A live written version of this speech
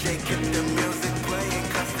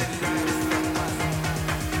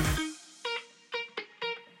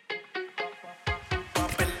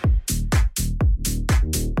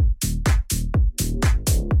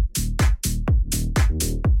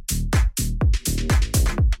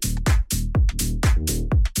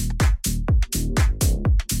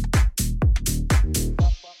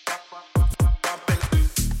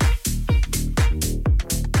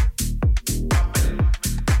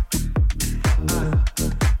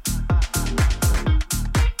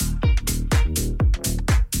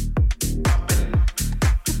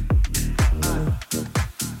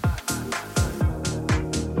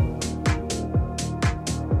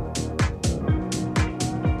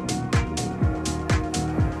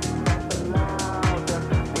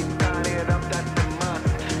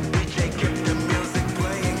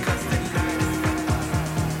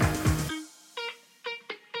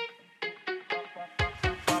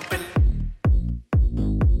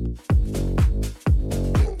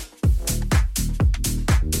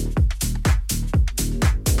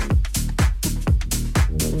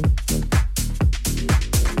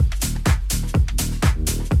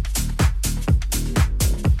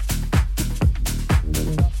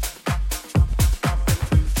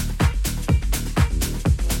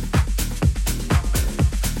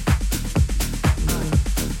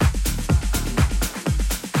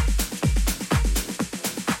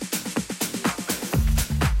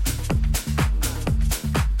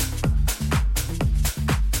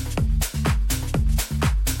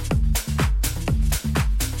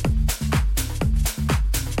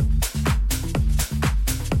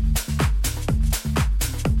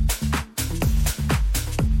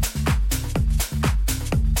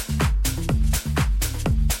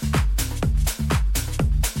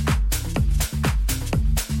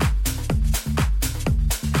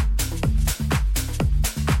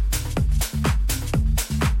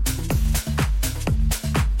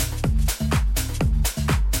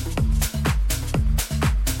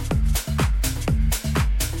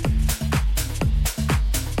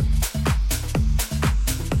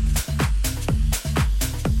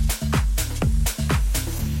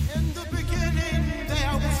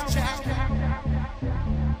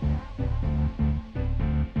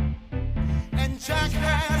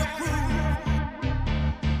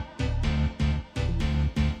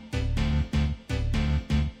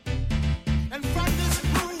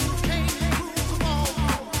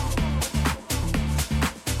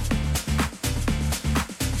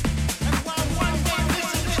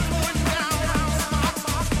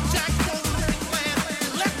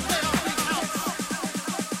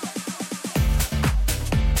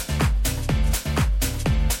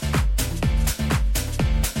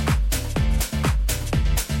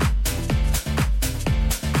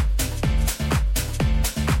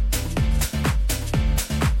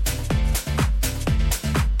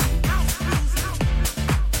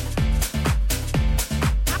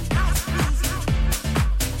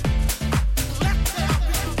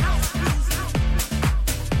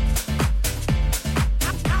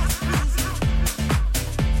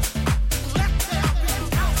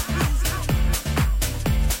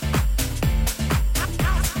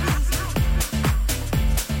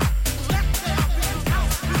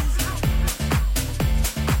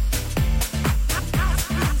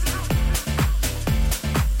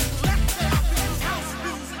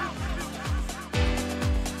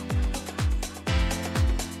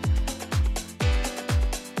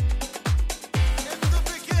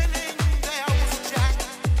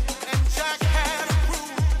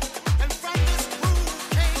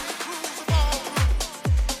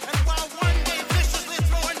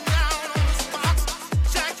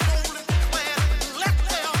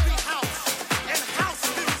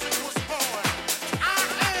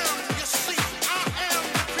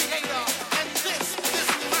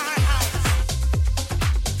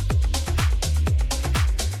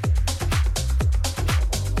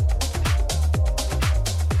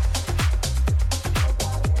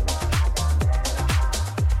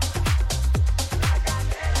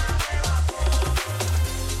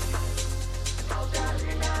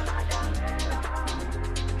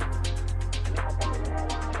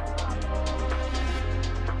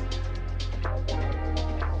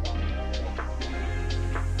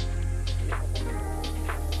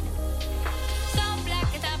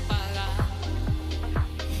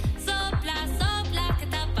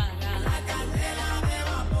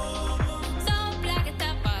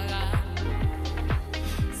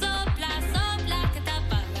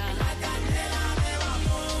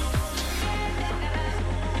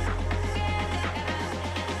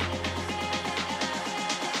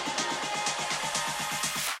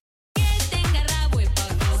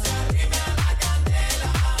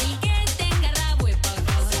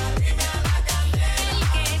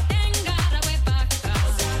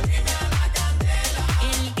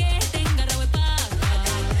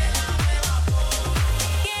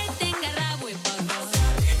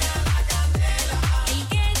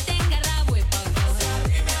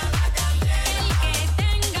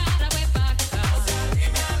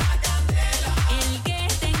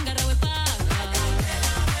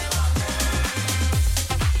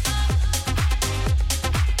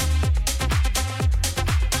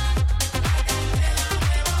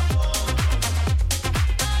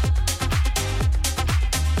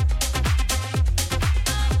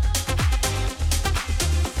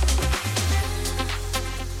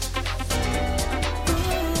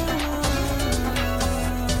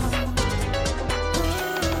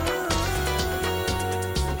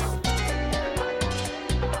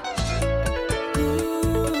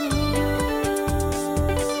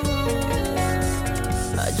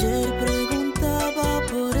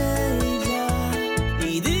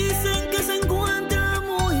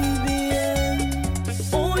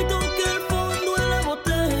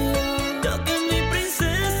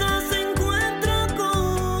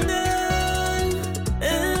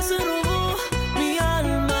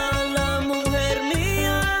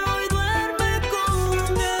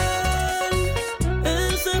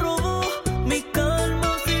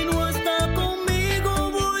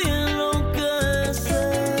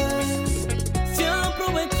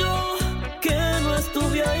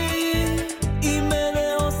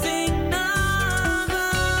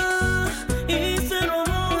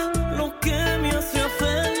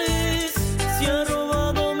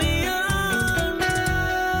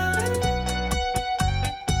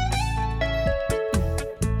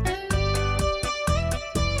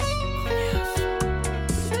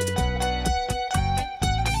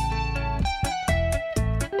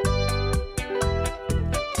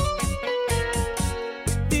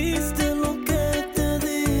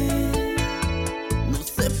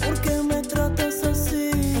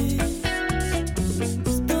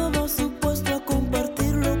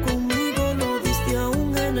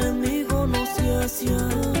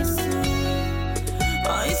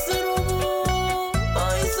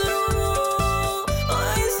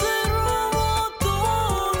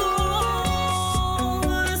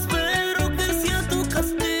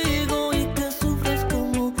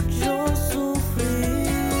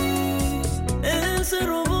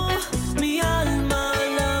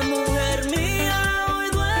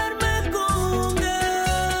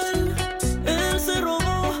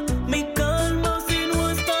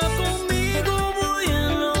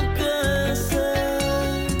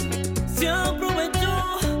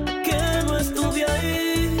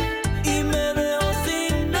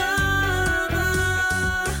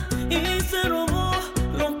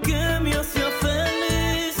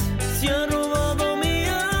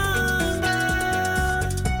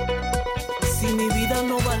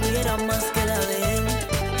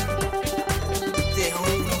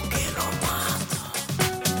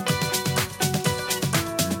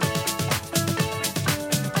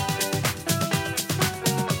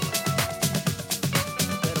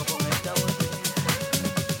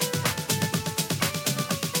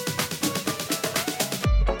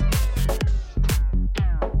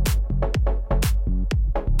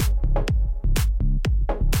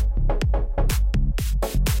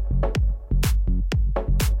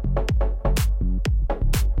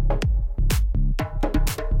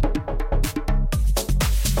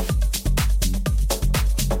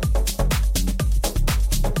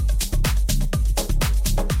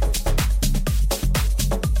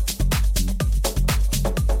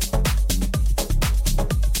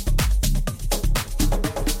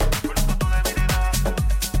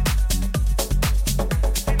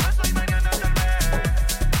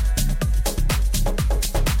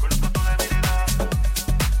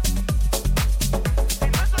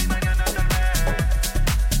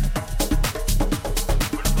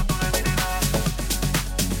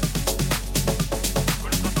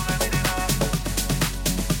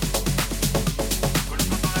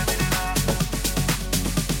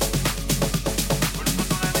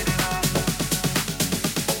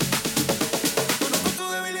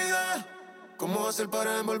hacer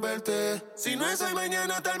para envolverte? Si no es hoy,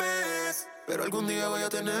 mañana tal vez, pero algún día voy a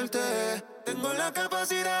tenerte. Tengo la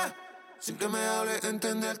capacidad, sin que me hable,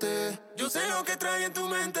 entenderte. Yo sé lo que trae en tu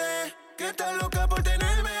mente, que estás loca por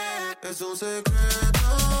tenerme. Es un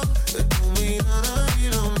secreto de tu mirada y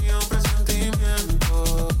lo mío, un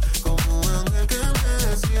presentimiento, como un ángel que me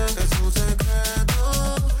decía. Es un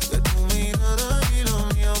secreto de tu mirada y lo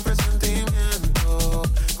mío, un presentimiento,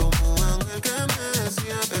 como un ángel que me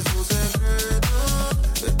decía. Es un secreto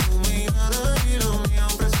de tu mirada y lo mío,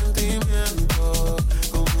 un presentimiento,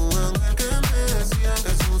 como un ángel que me decía.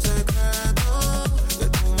 Es un secreto de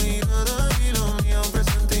tu mirada y lo mío, un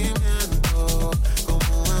presentimiento, como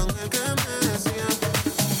un ángel que me decía.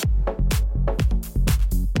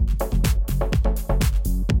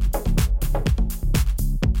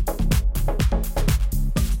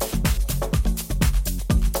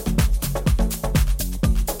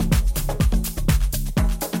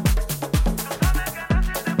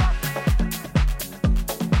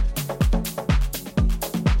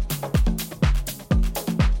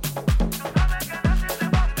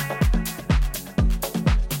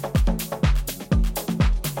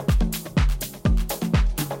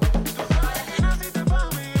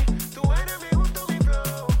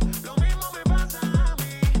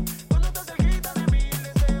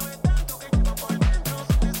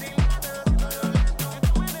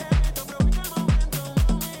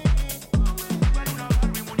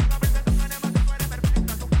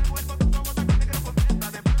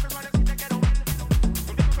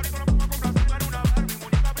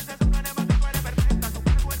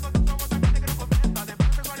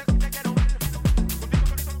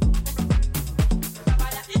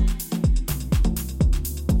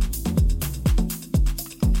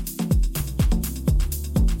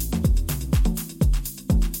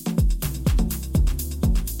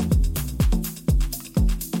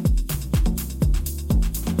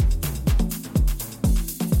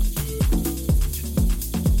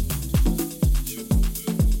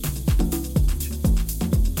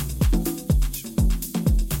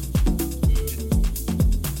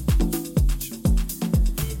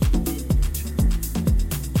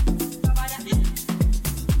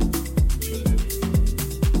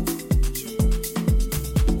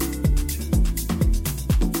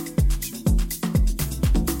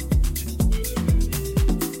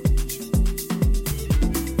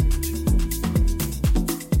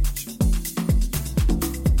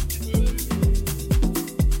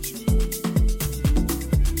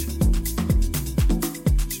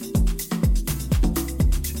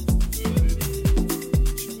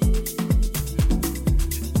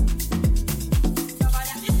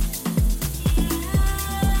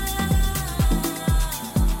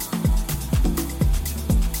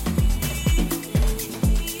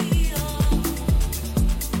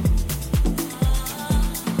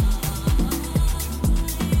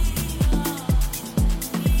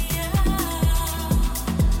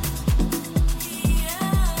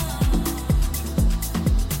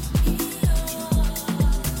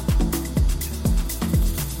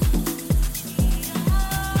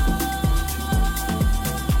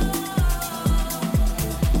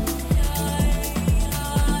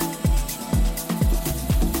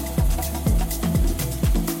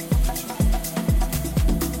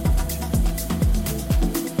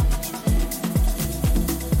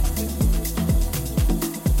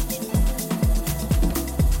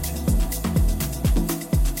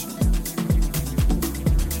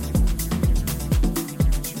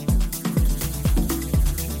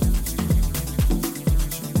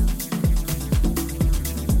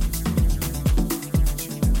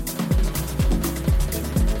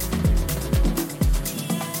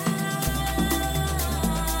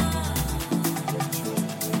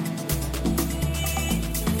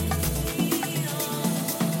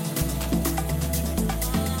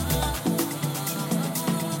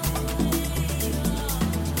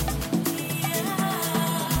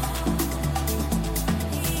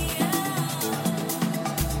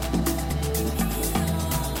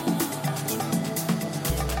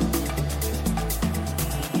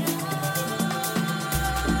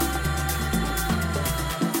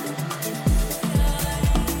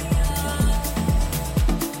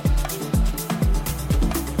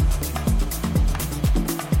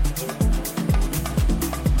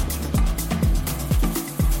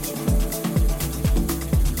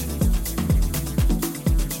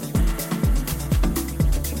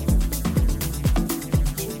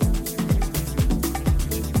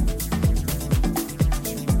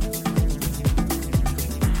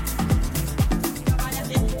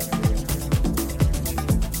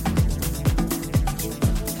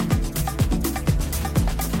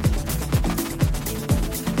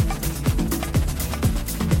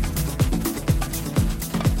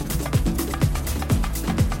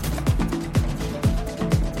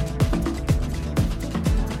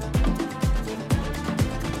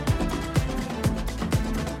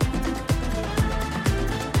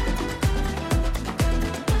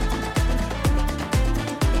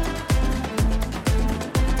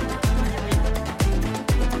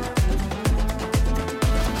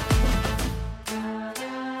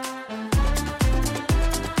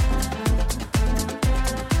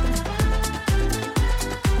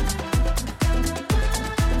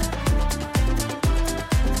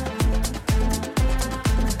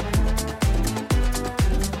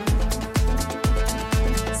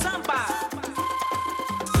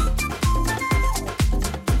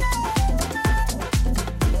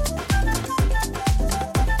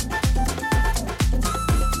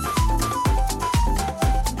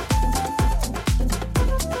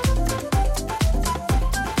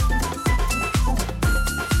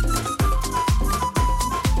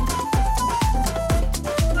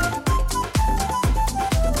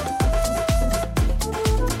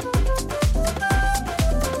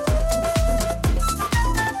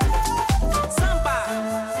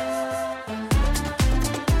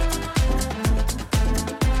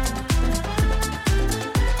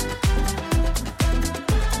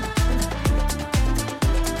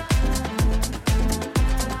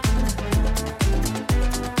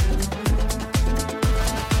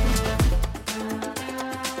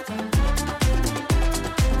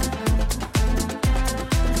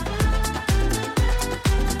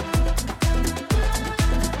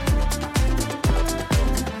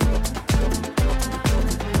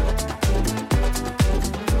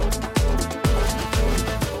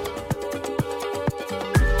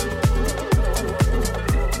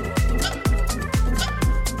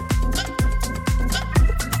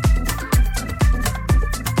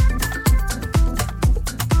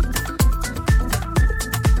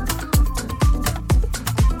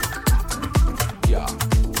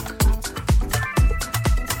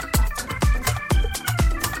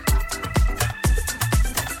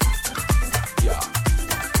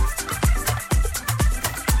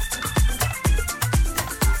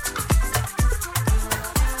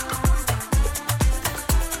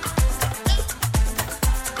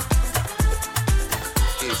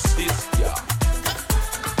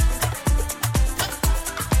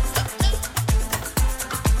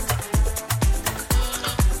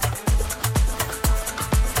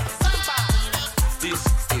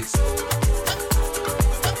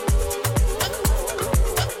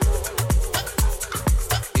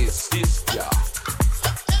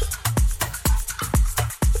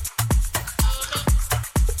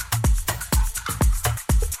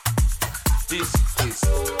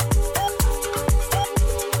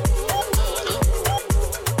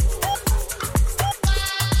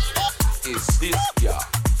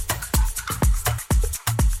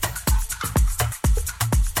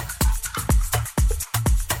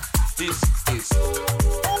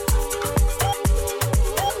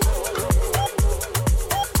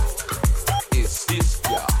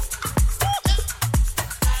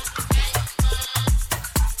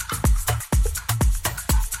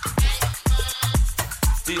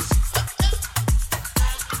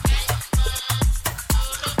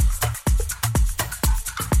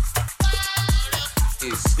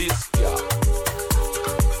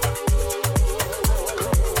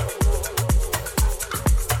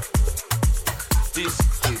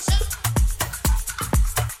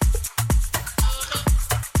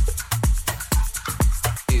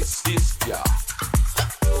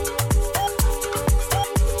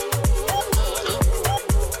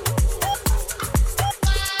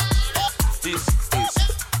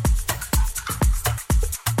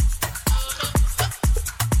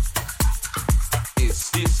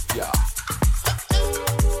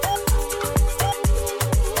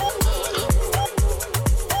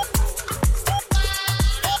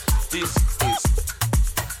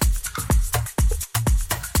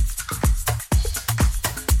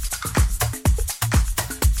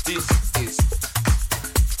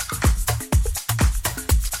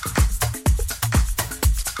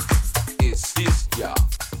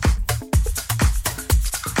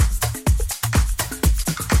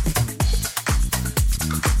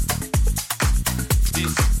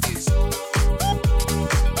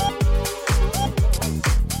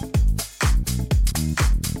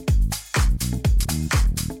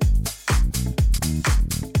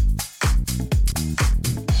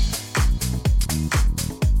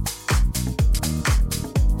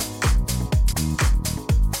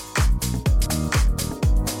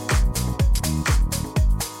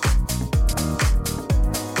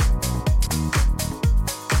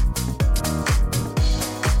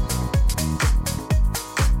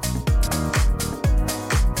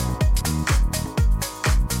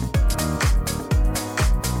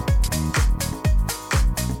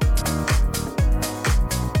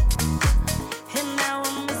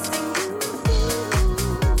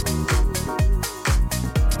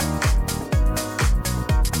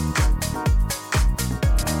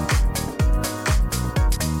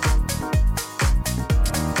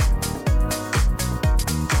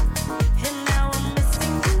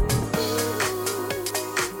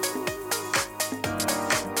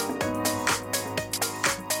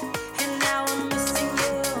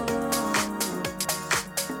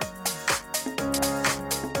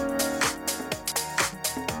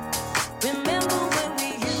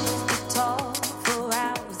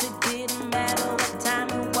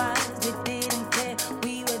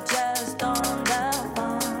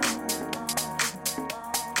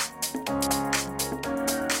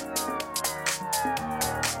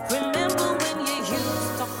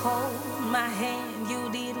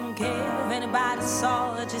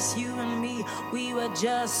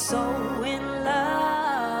 Just so in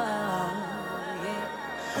love,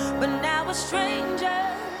 yeah. But now we're strangers,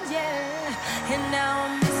 yeah. And now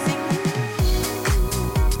I'm missing you.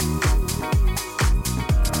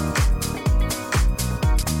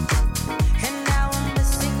 And now I'm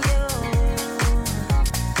missing you.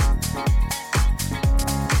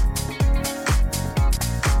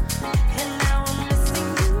 And now I'm missing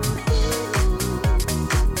you.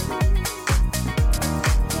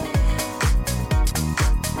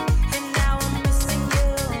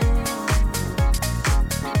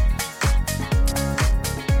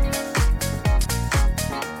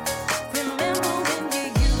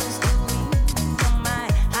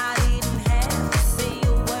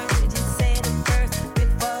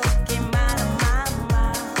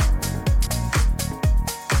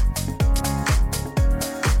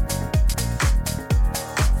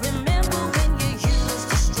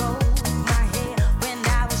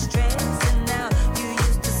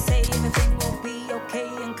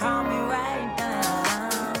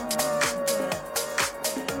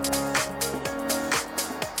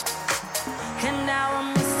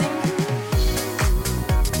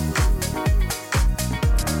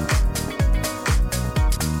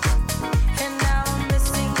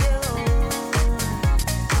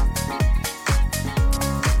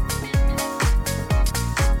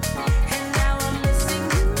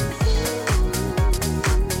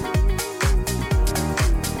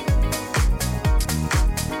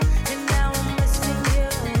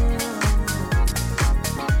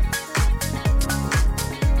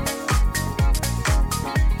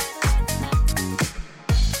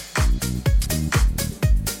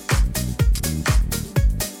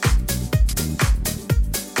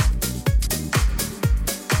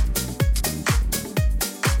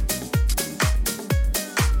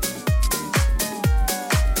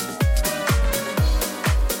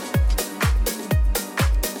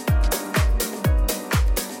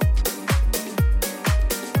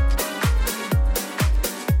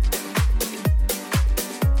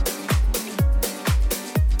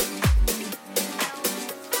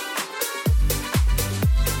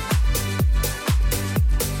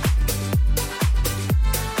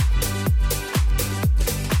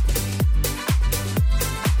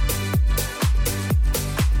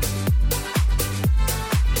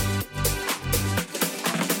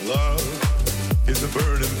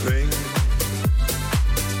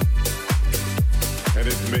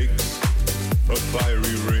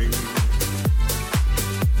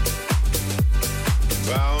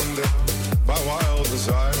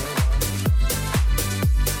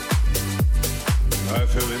 I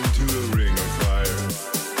fell into a ring of fire.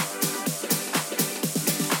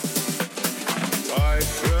 I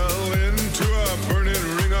fell into a burning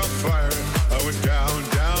ring of fire. I went down,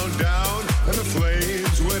 down, down, and the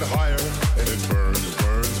flames went higher. And it burns,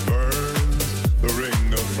 burns, burns, the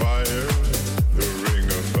ring of fire, the ring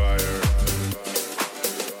of fire.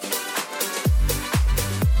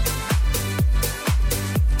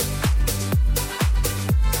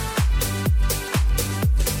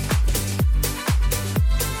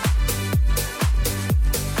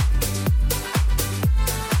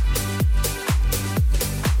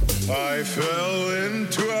 I fell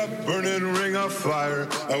into a burning ring of fire.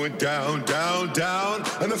 I went down, down, down,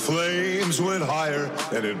 and the flames went higher.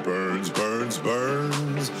 And it burns, burns,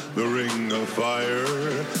 burns, the ring of fire,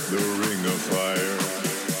 the ring of fire.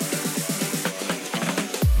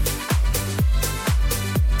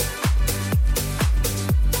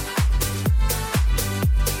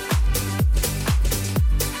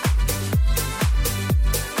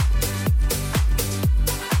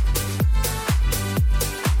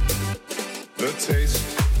 The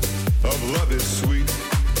taste of love is sweet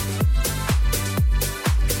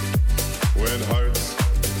when hearts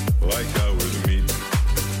like ours meet.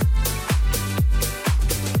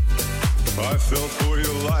 I fell for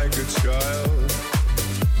you like a child.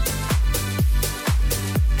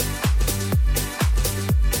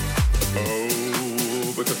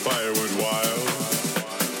 Oh, but the fire went wild.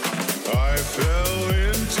 I fell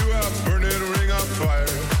into a burning ring of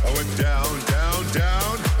fire. I went down, down,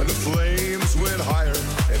 down, and the flames went higher.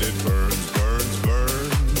 And it burns, burns,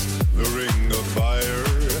 burns, the ring of fire,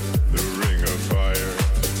 the ring of fire.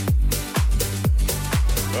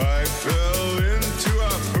 I fell into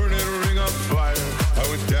a burning ring of fire. I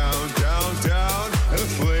went down, down, down, and the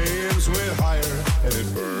flames went higher. And it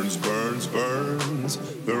burns, burns, burns,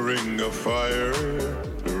 the ring of fire,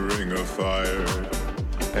 the ring of fire.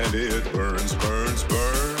 And it burns, burns,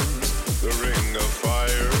 burns, the ring of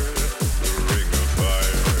fire, the ring of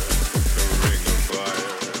fire, the ring of fire.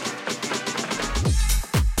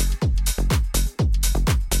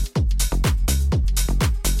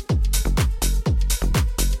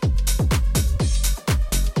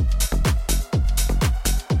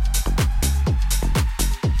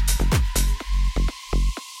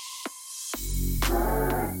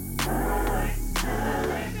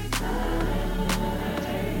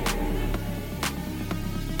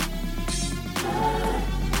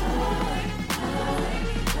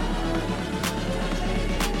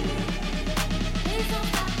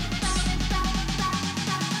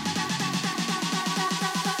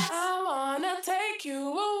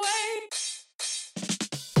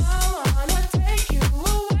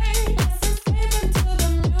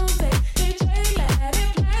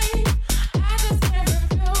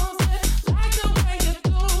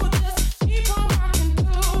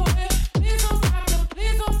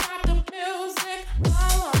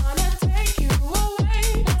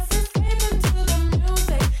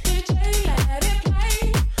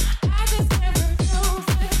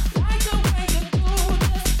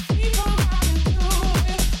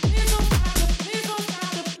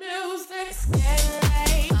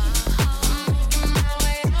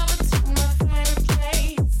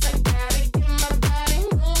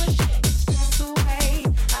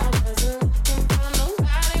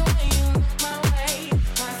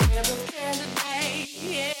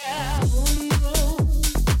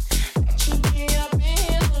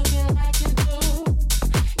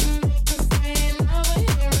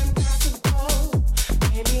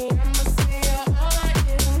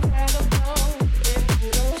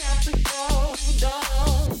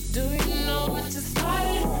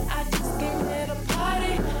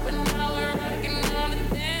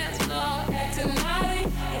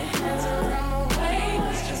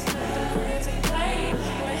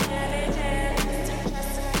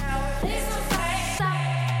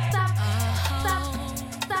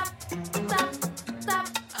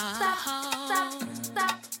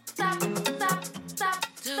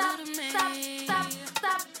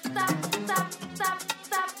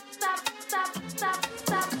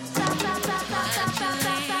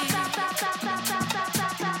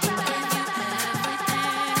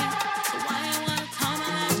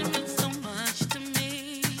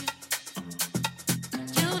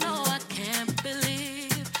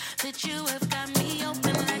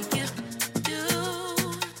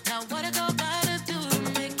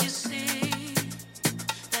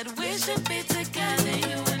 Should be together,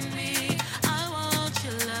 you and me. I want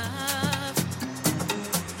your love.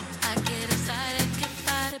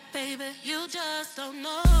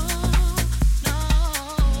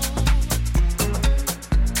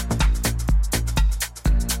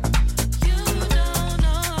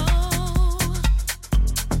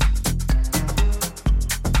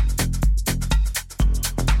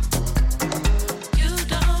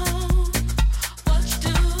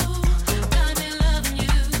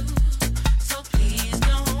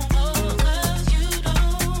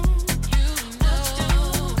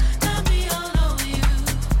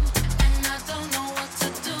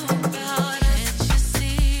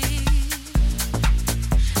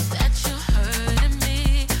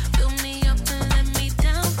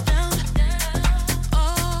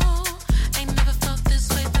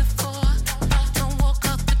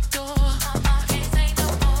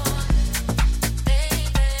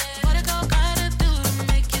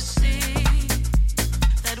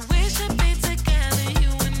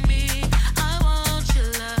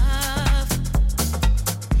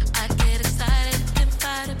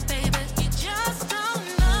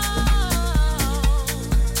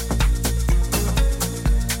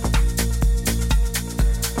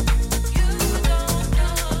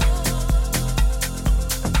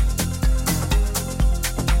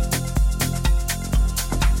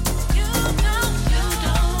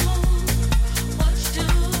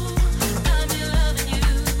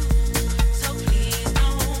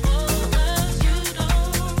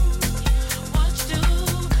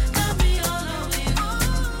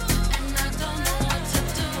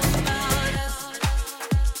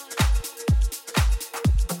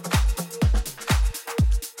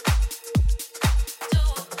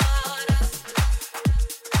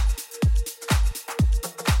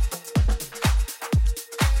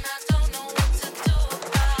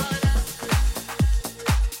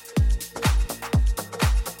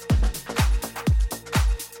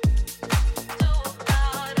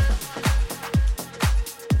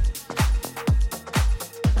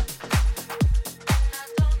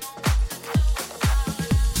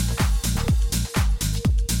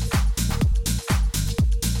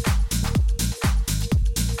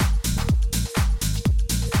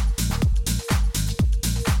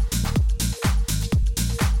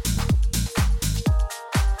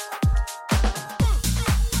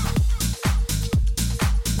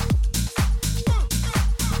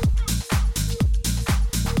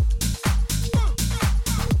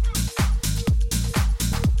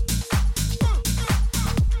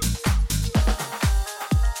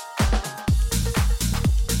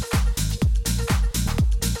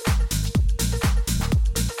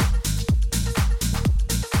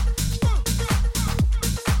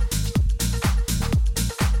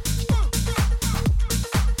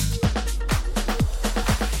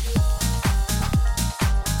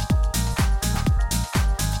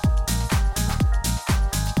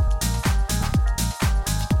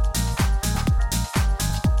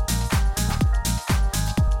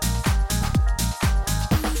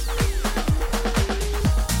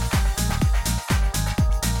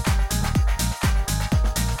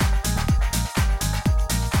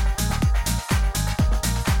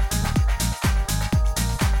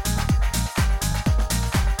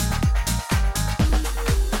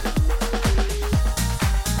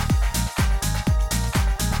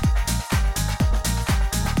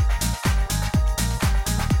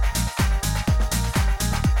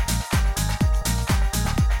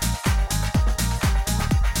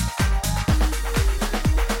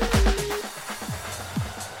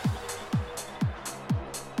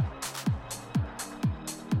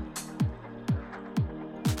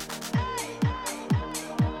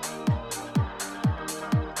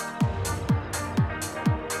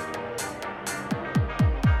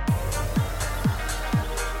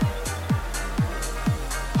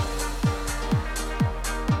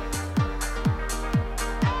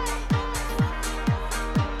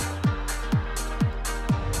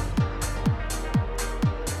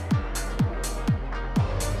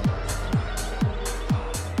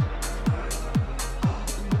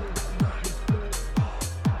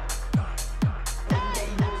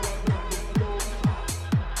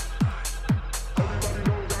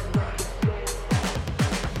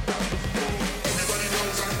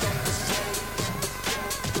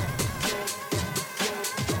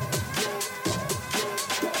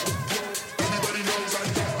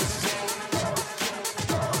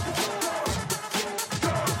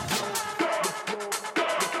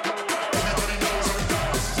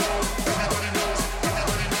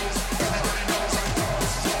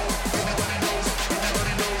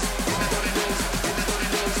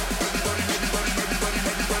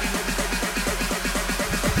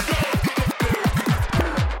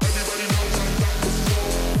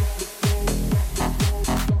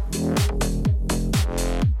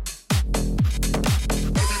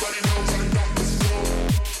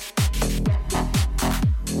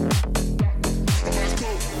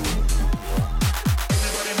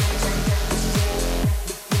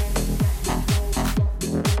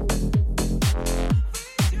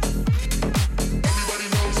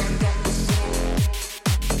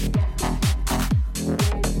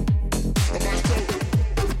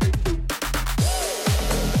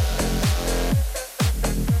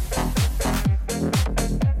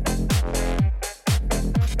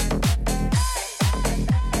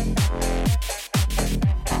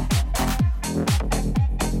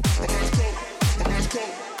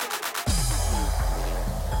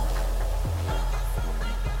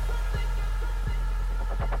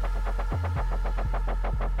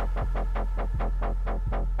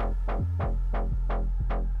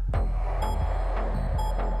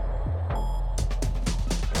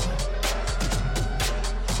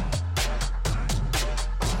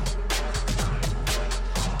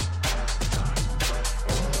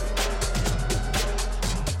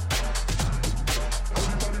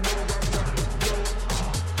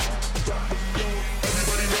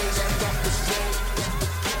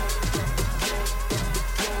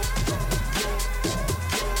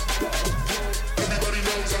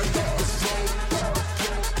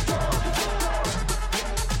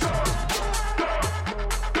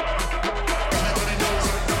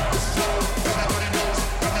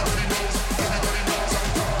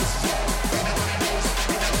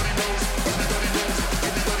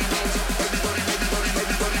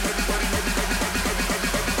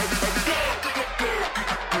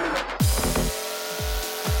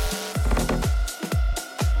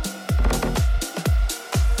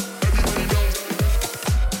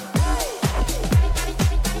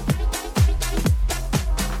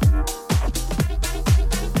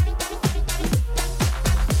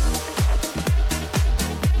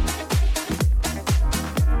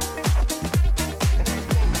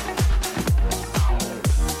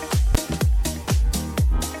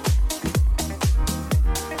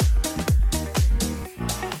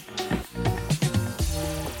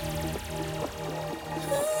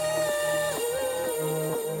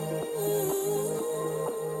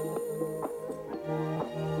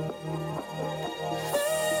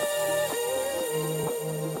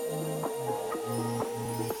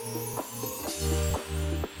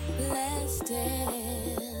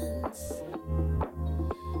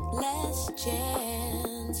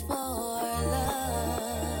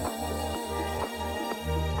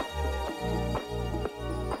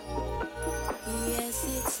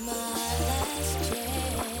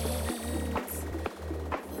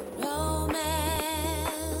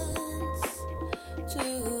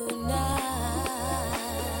 When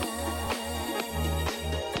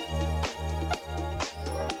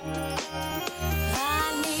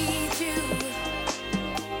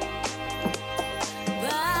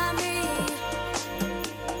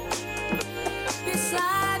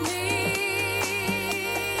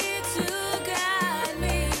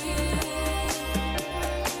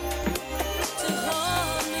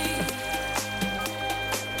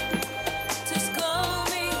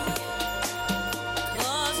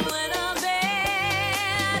I'm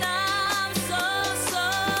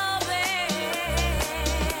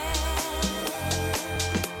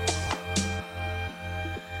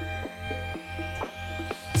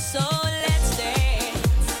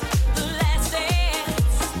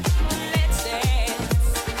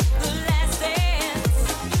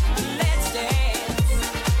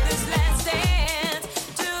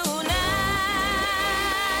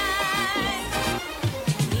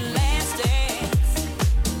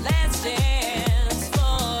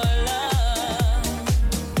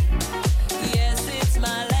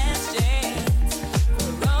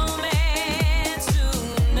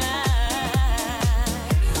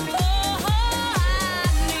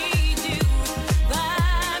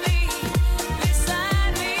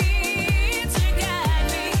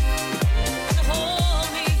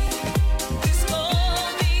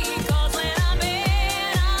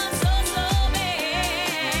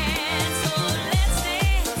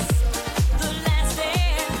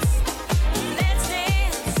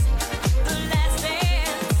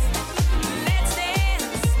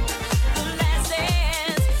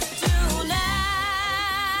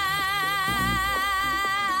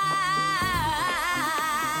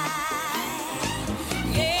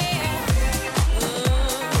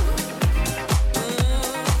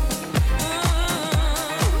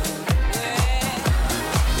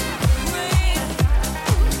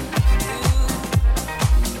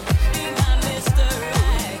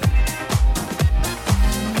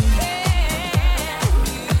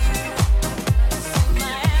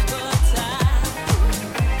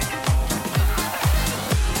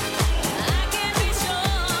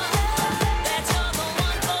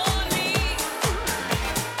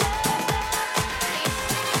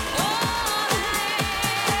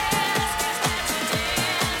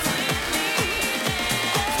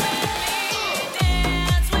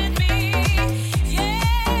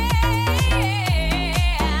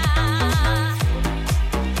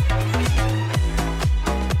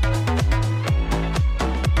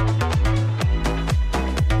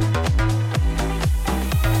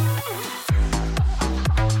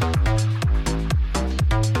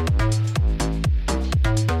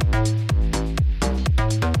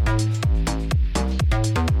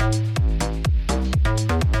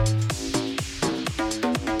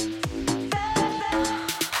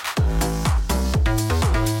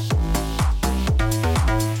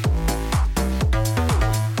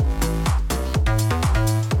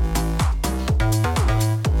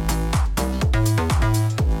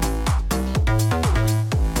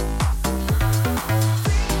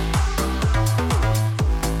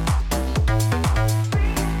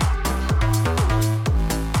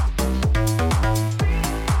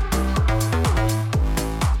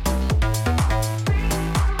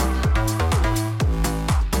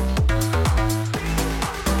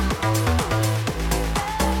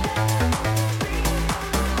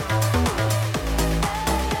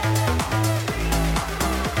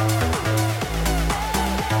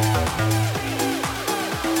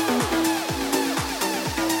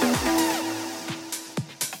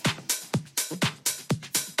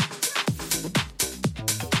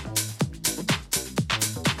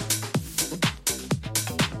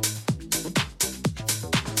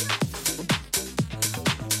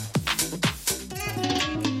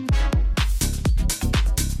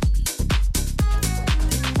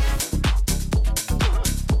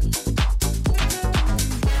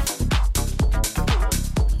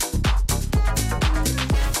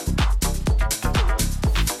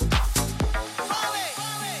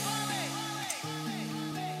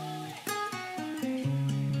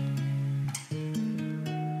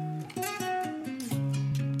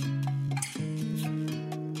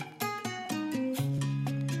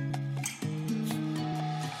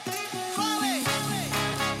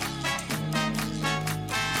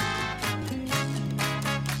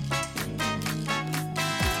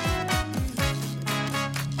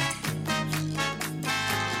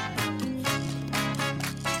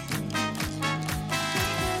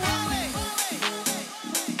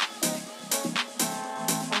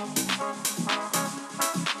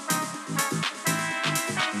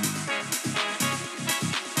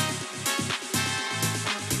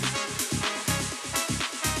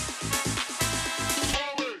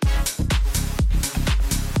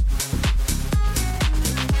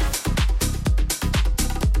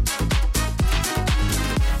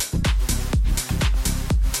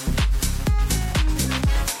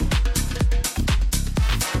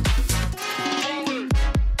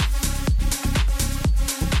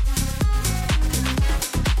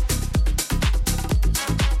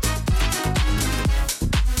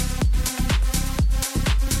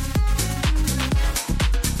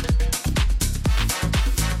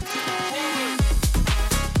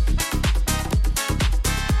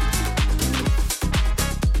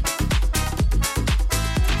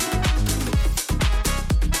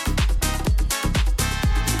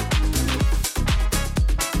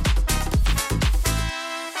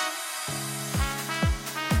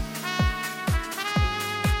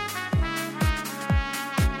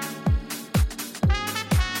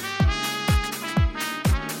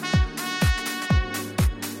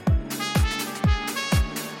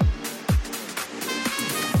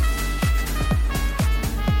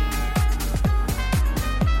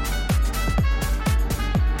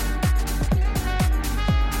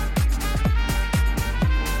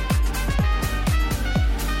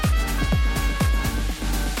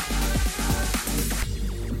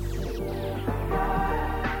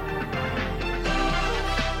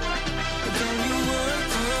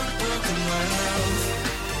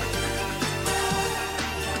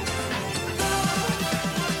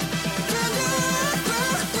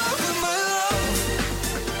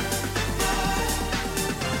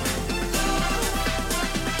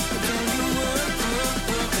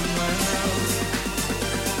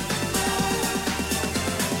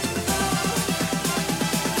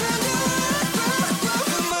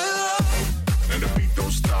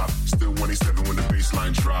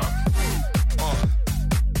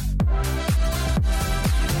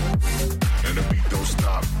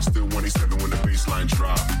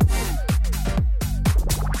drop.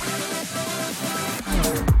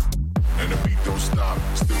 And the beat don't stop.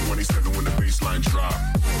 Still 187 when the baseline drop.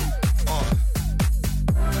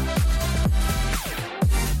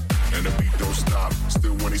 And the beat don't stop.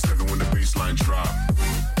 Still 187 when the baseline drop.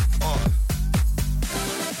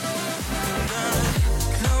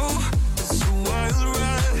 It's a wild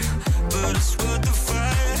ride, but it's worth the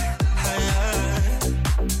fight.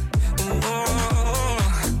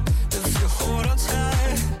 If you hold on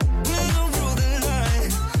tight,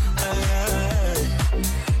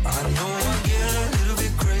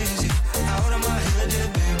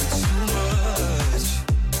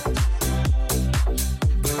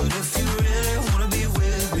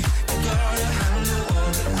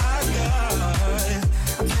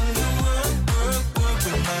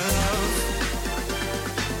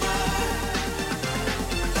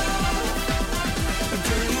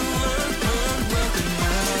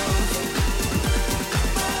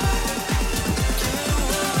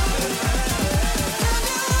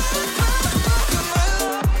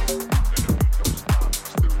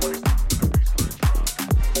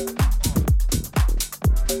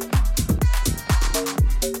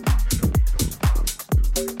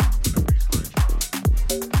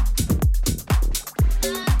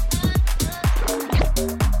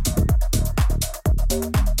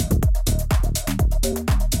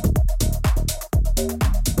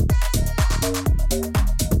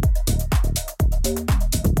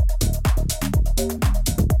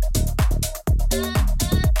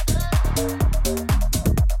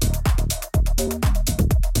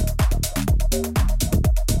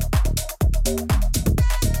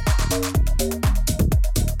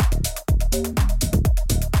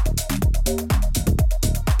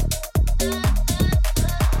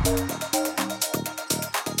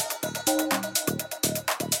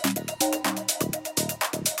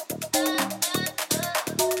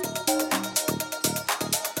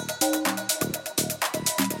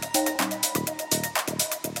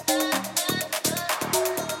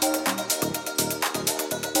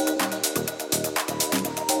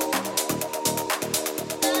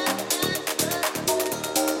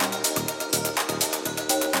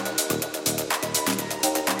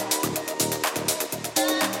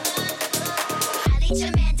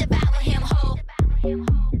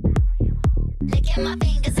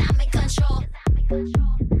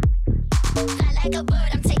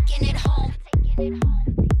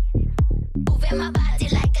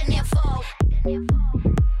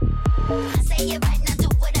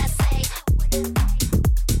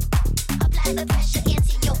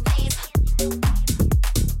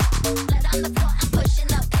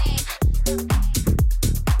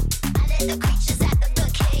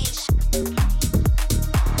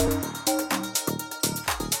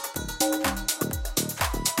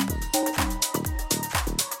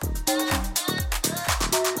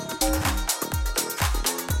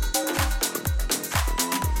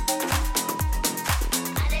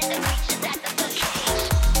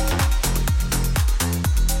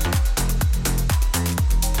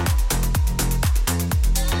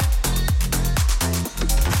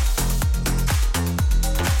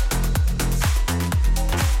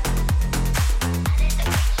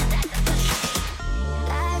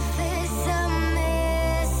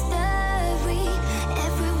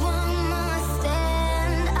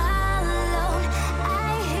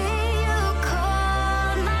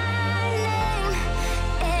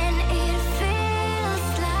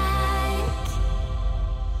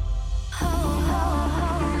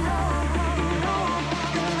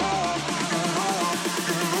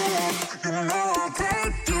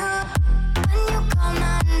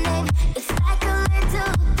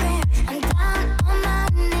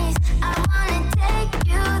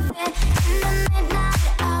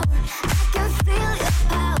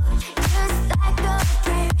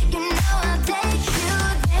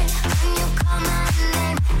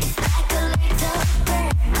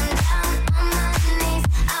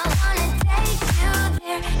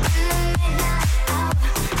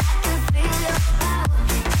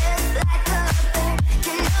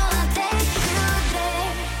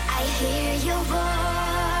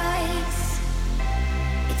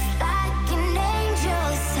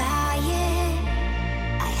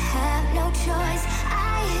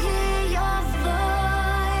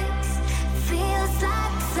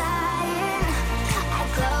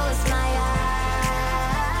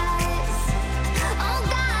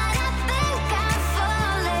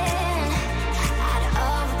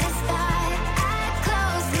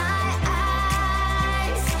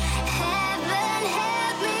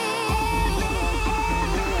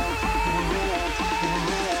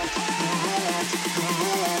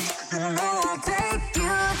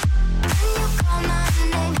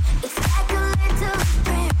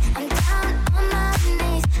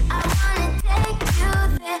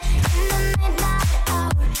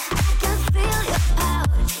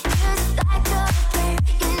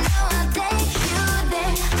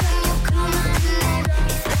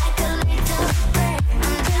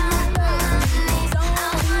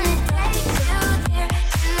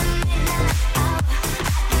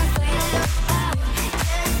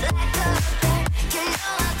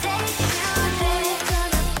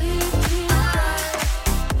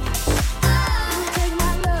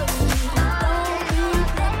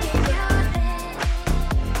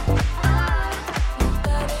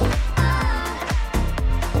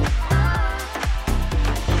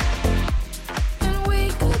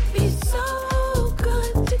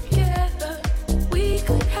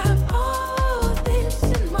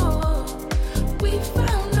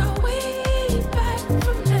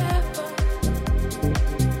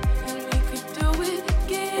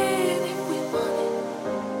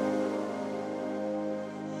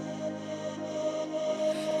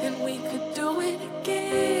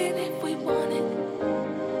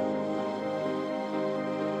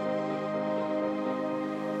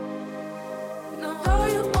 All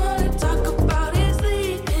you wanna talk about is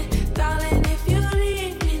leaving, darling. If you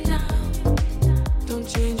leave me now, don't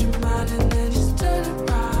change your mind and then just turn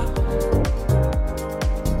around.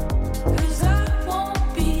 'Cause I won't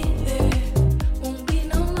be there, won't be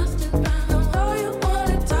no lost and found. All you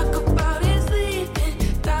wanna talk about is leaving,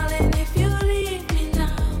 darling. If you leave me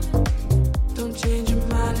now, don't change your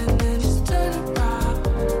mind and then just turn around.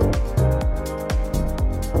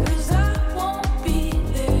 'Cause I won't be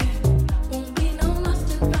there, won't be no lost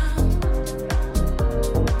and found.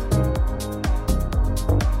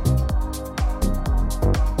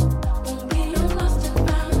 Won't be no lost and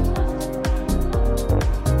found.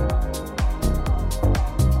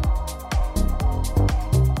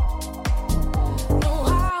 No,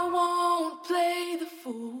 I won't play the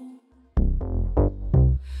fool.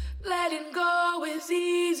 Letting go is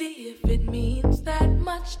easy if it means that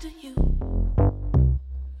much to you.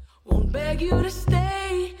 Won't beg you to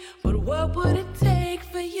stay, but what would it take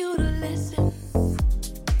for you to listen?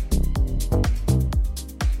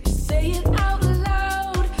 You say it out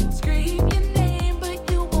loud, scream your name, but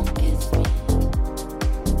you won't kiss me.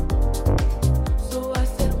 So I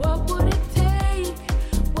said, what would it take?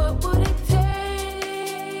 What would it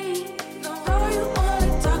take? No, all you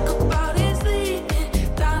wanna talk about is leaving,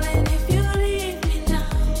 darling. If you leave me now,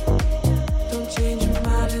 don't change your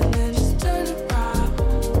mind and then just turn around.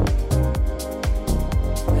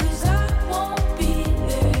 'Cause I won't be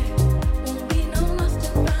there, won't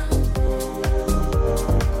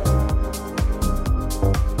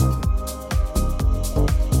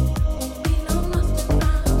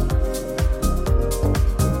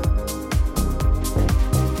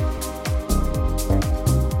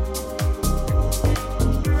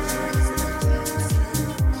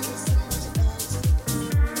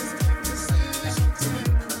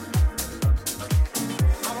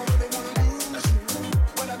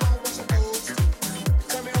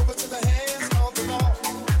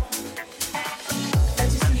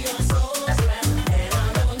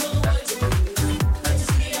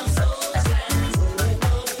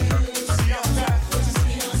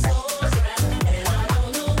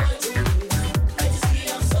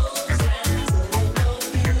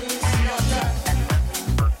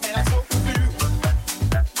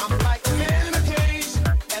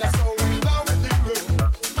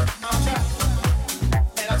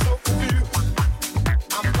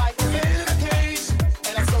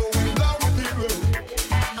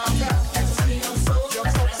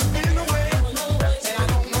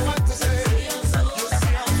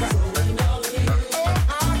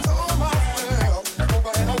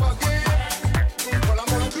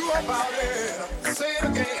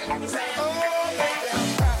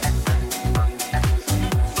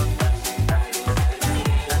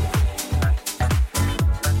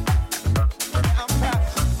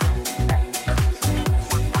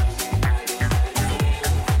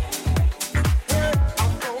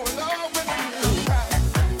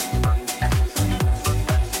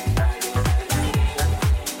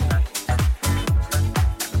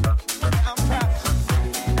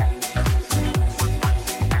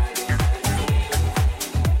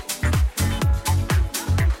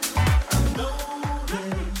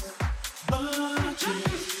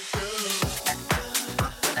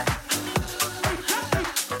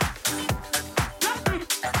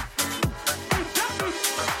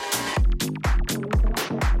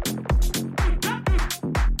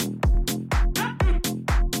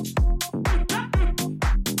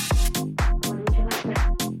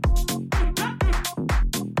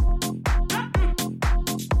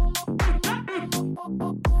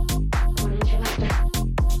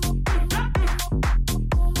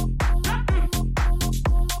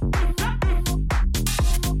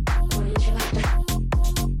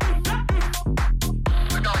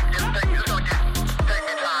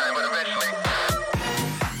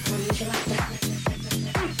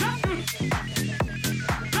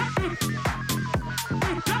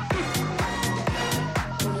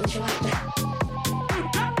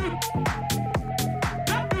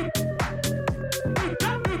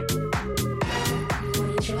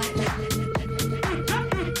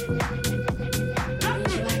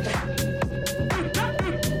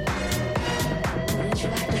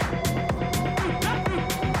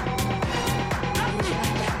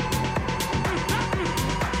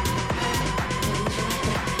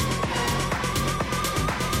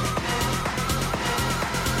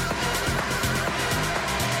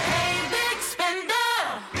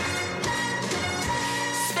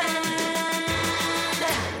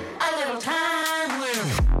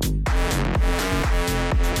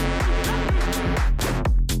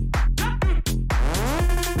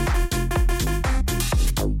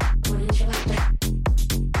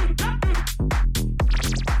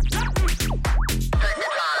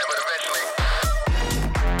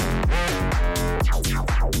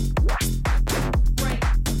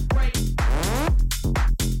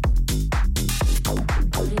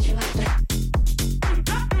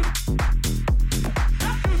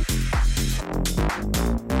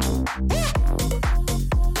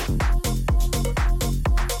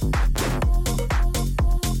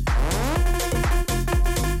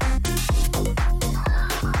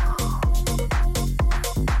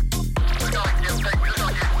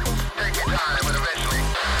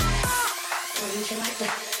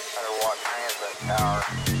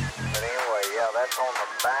on the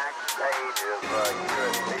back page of your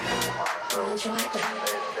admission form. So it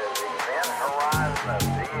says Event Horizon of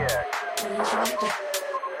DX.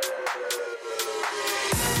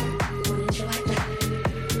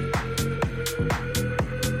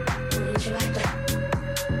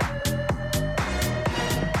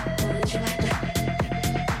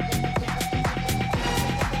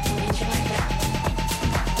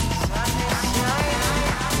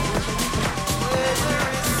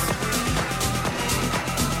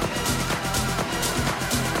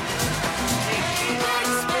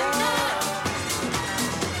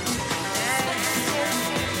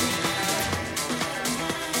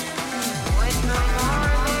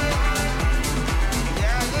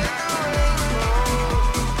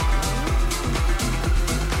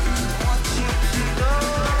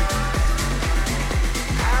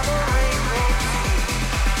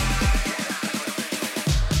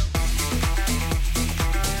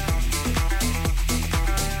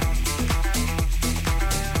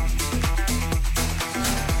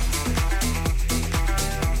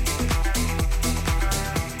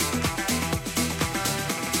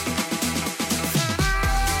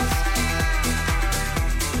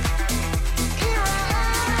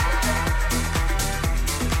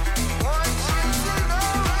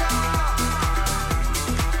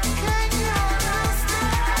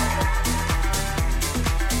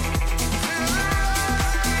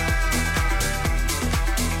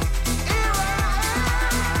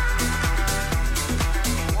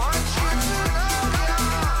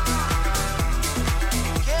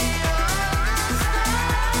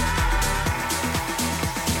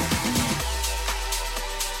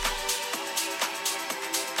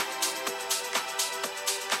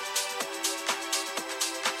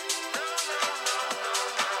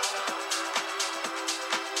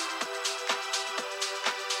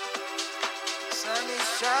 Sun is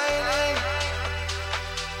shining,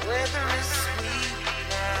 weather is sweet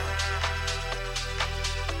now.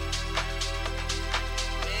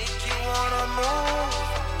 Make you wanna move,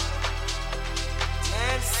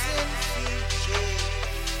 dancing feet, yeah.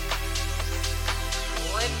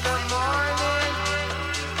 When the morning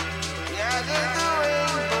gather the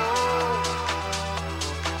rainbow,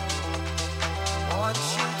 want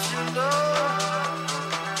you to know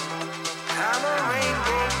I'm a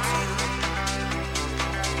rainbow too.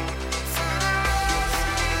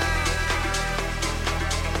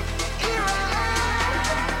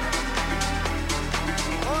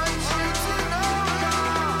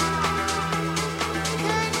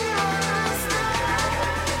 Can you understand?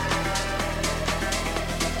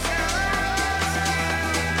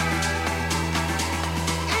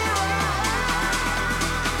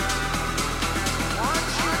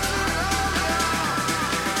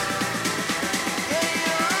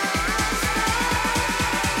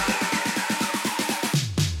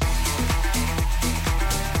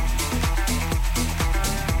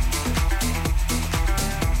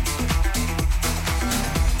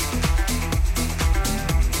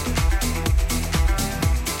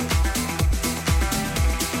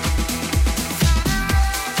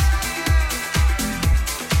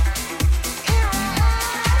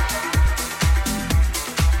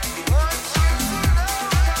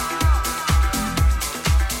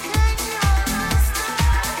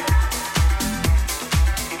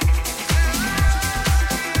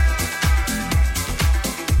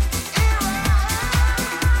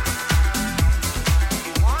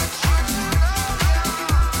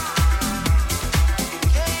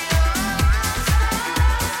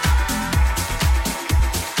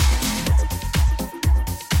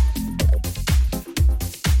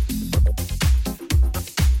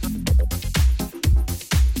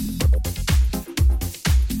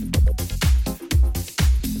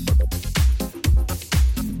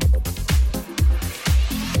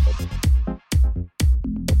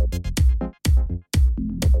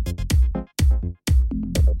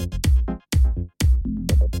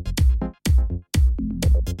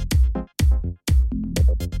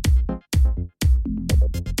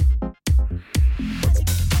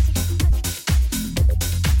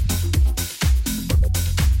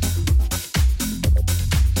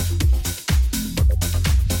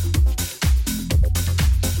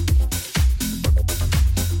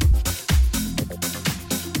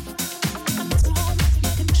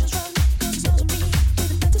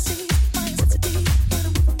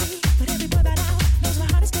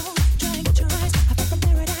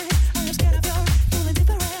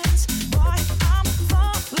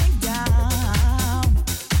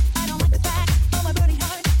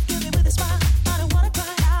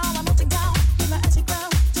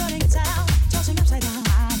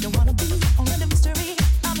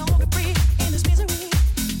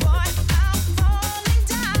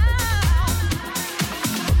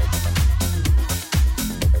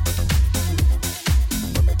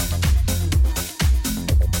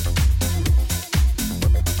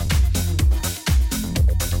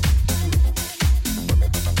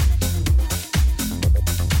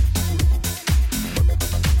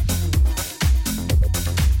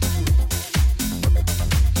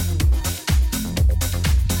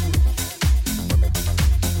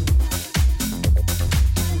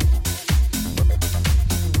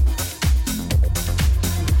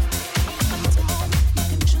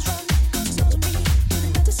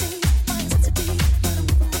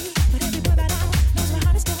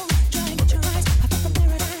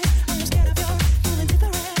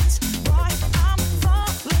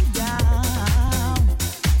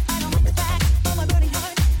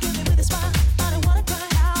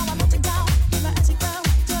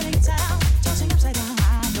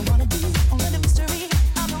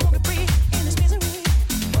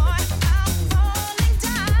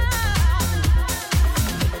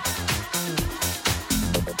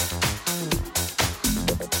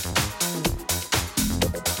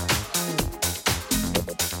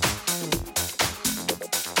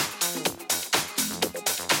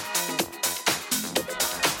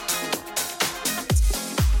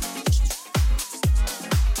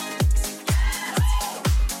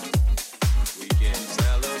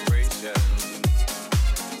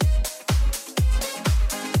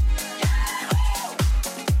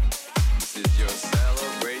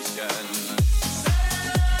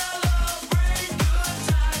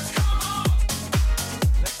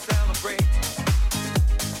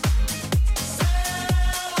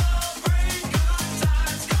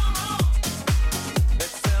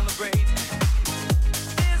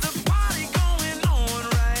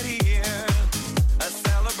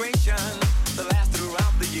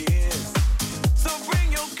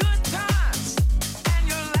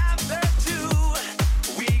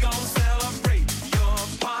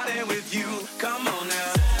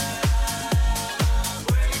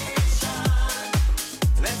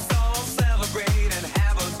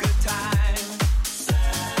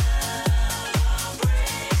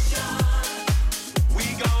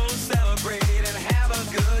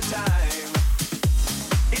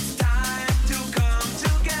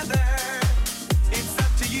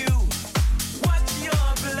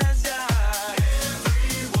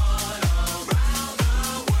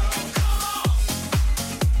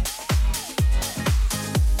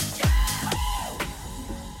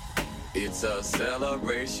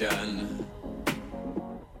 celebration.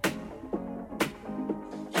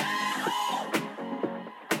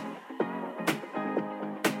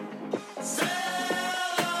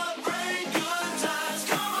 Celebrate good times,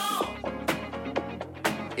 come on.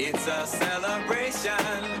 It's a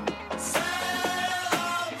celebration.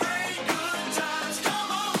 Celebrate good times,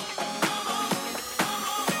 come on, come on, come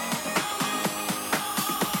on, come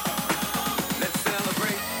on. Let's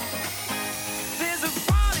celebrate. There's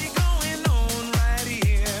a party going on right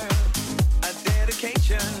here, a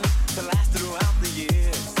dedication to last throughout the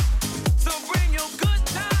years. So bring your good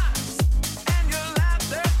times and your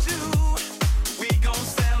laughter too. We gon'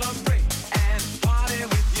 celebrate and party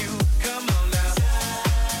with you. Come on now.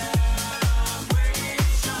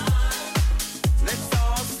 Celebration. Let's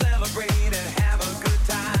all celebrate and have a good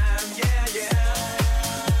time. Yeah, yeah.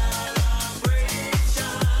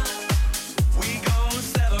 Celebration. We gon'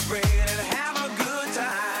 celebrate and have a good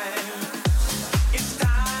time. It's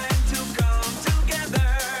time to come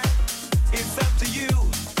together. It's up to you.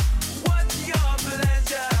 What's your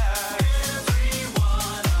pleasure?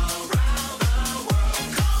 Everyone around the world,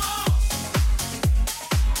 come on.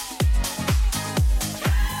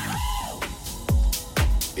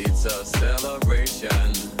 It's a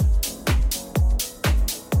celebration.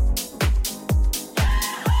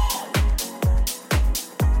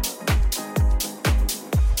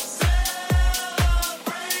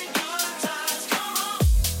 Celebrate good times, come on.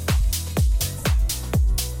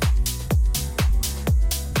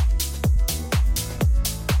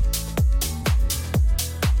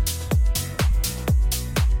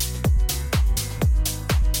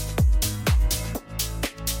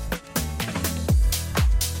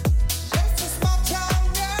 This is my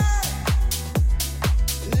time now.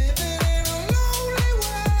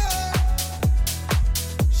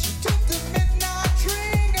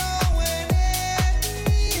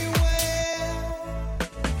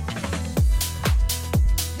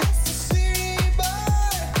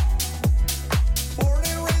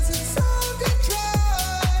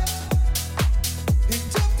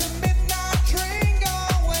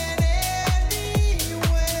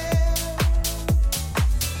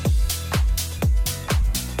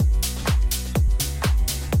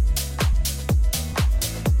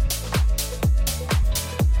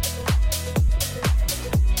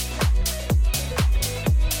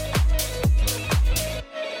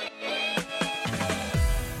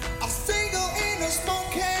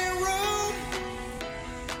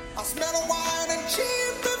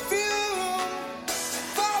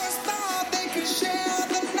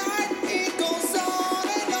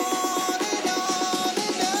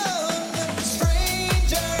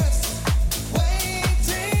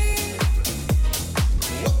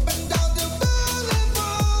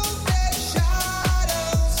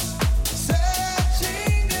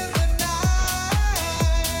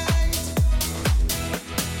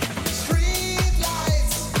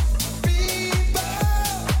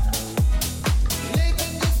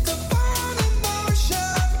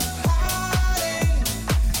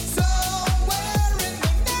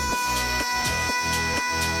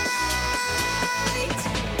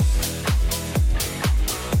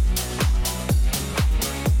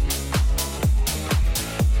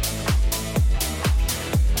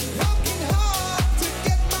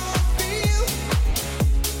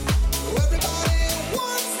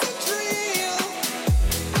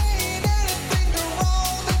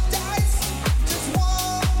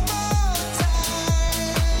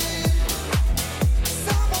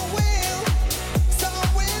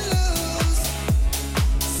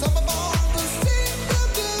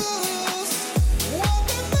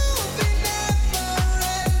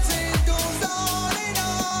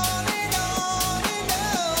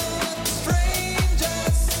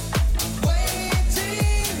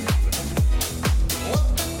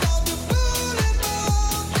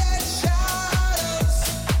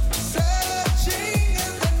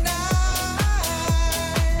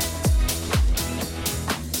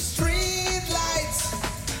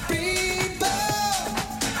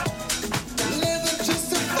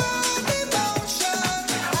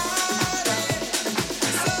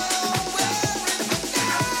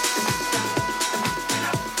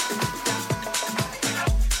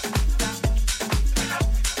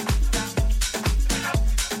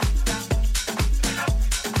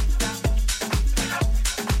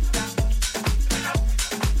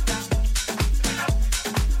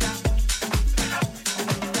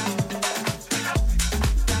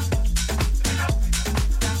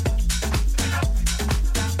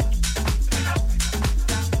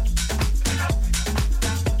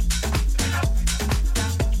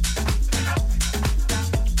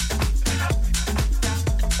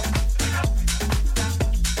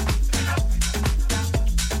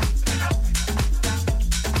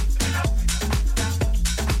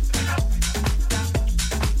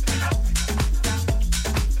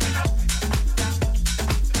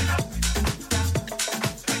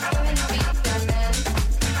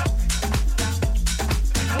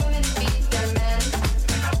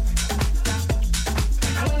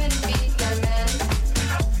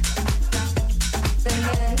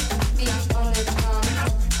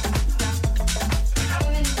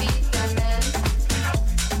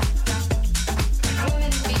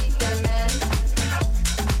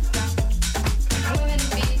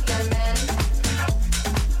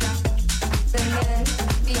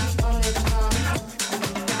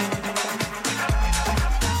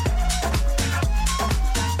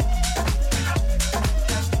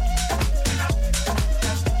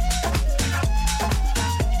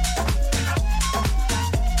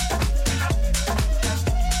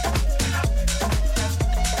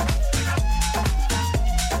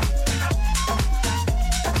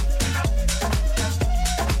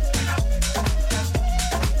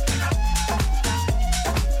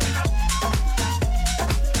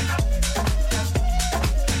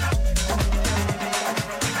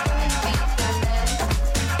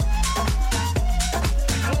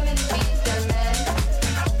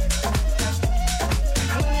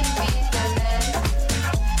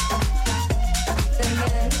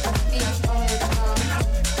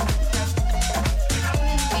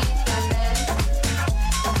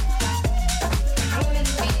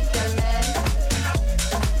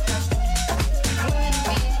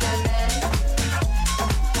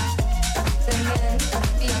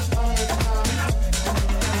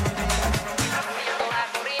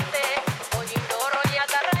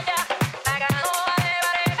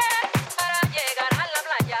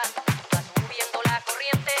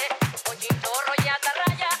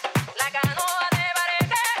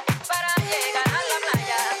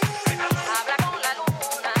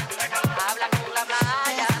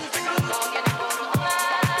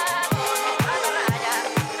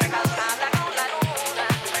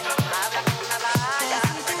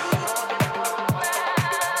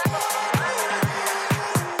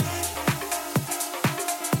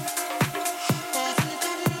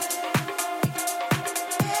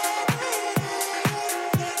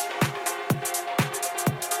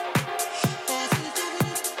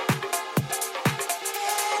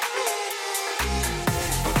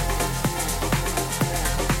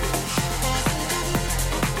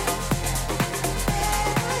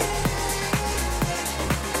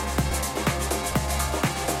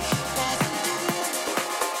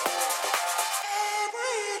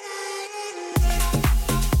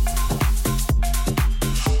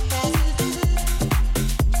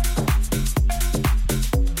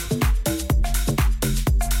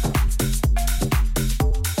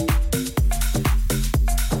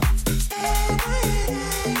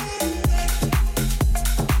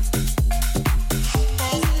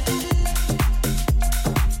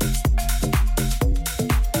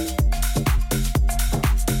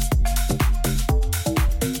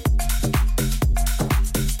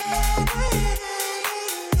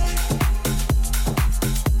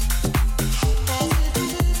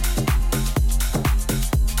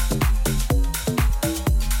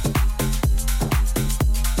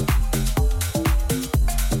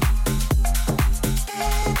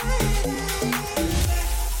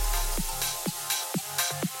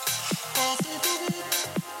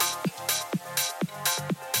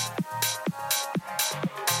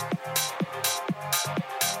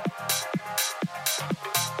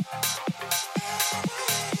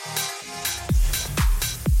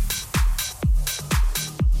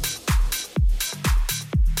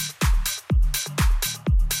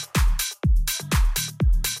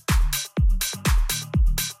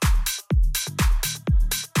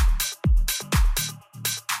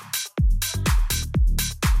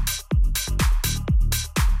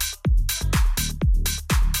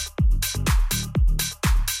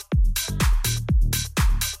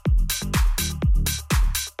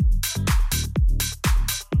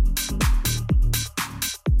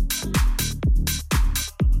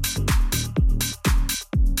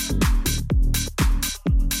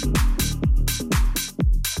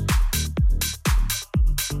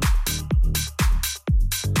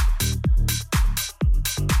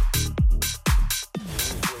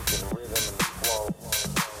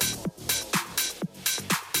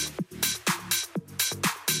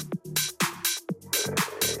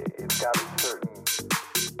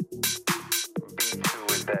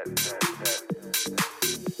 with that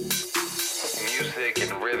music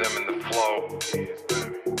and rhythm and the flow.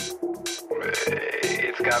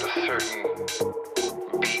 It's got a certain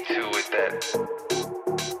beat to it that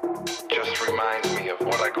just reminds me of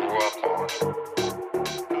what I grew up on.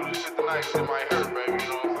 Do this shit tonight 'cause it might hurt, baby, you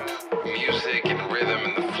know what I'm saying? Music and rhythm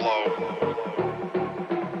and the flow.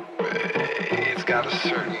 It's got a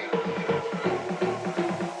certain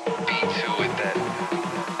beat to it that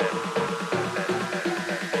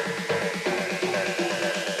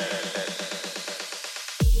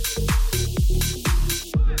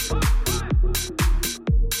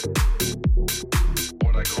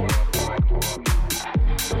what I grew up on.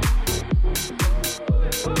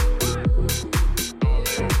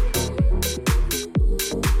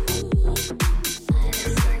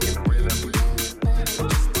 Music and rhythm.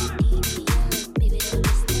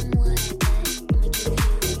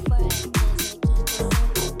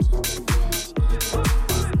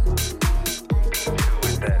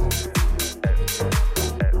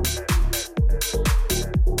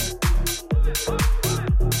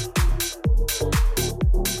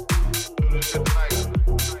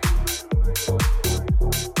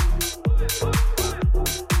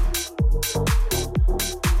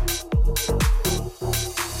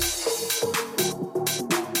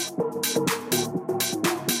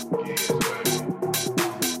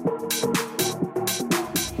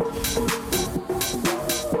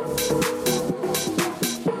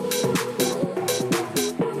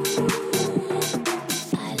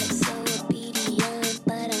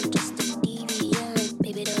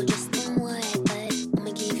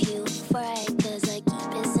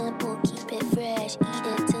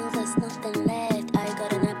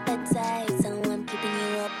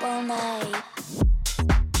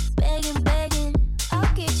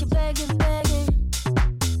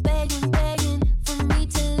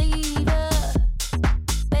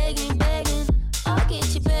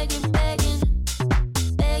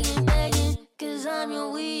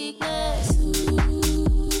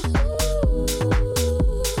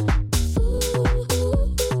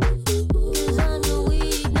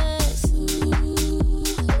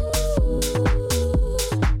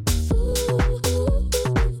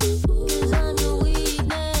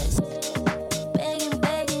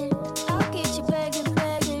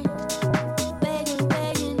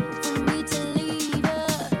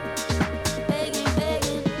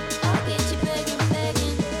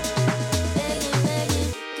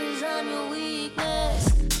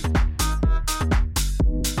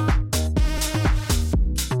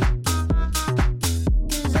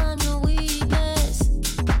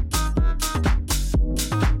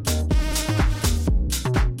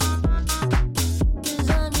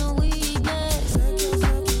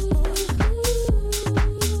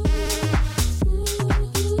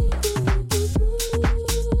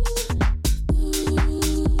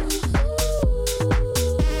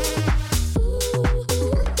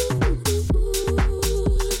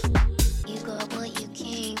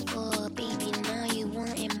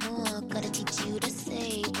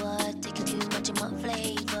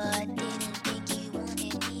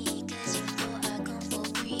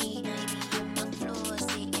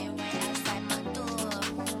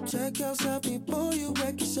 Check yourself before you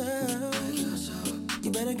wreck yourself.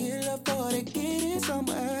 You better get up for to get it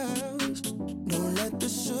somewhere else. Don't let the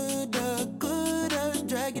shoulda, coulda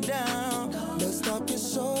drag you down. Let's stop your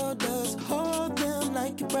shoulders, hold them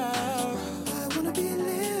like you're proud. I wanna be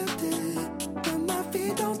lifted, but my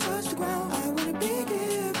feet don't touch the ground. I wanna be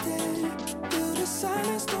gifted, feel the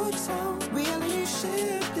silence through the sound. Reality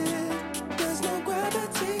shifted, there's no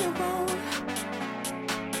gravity around.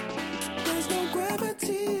 There's no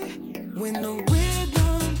gravity when the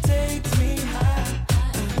rhythm takes me high.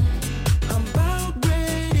 I'm about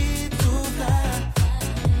ready.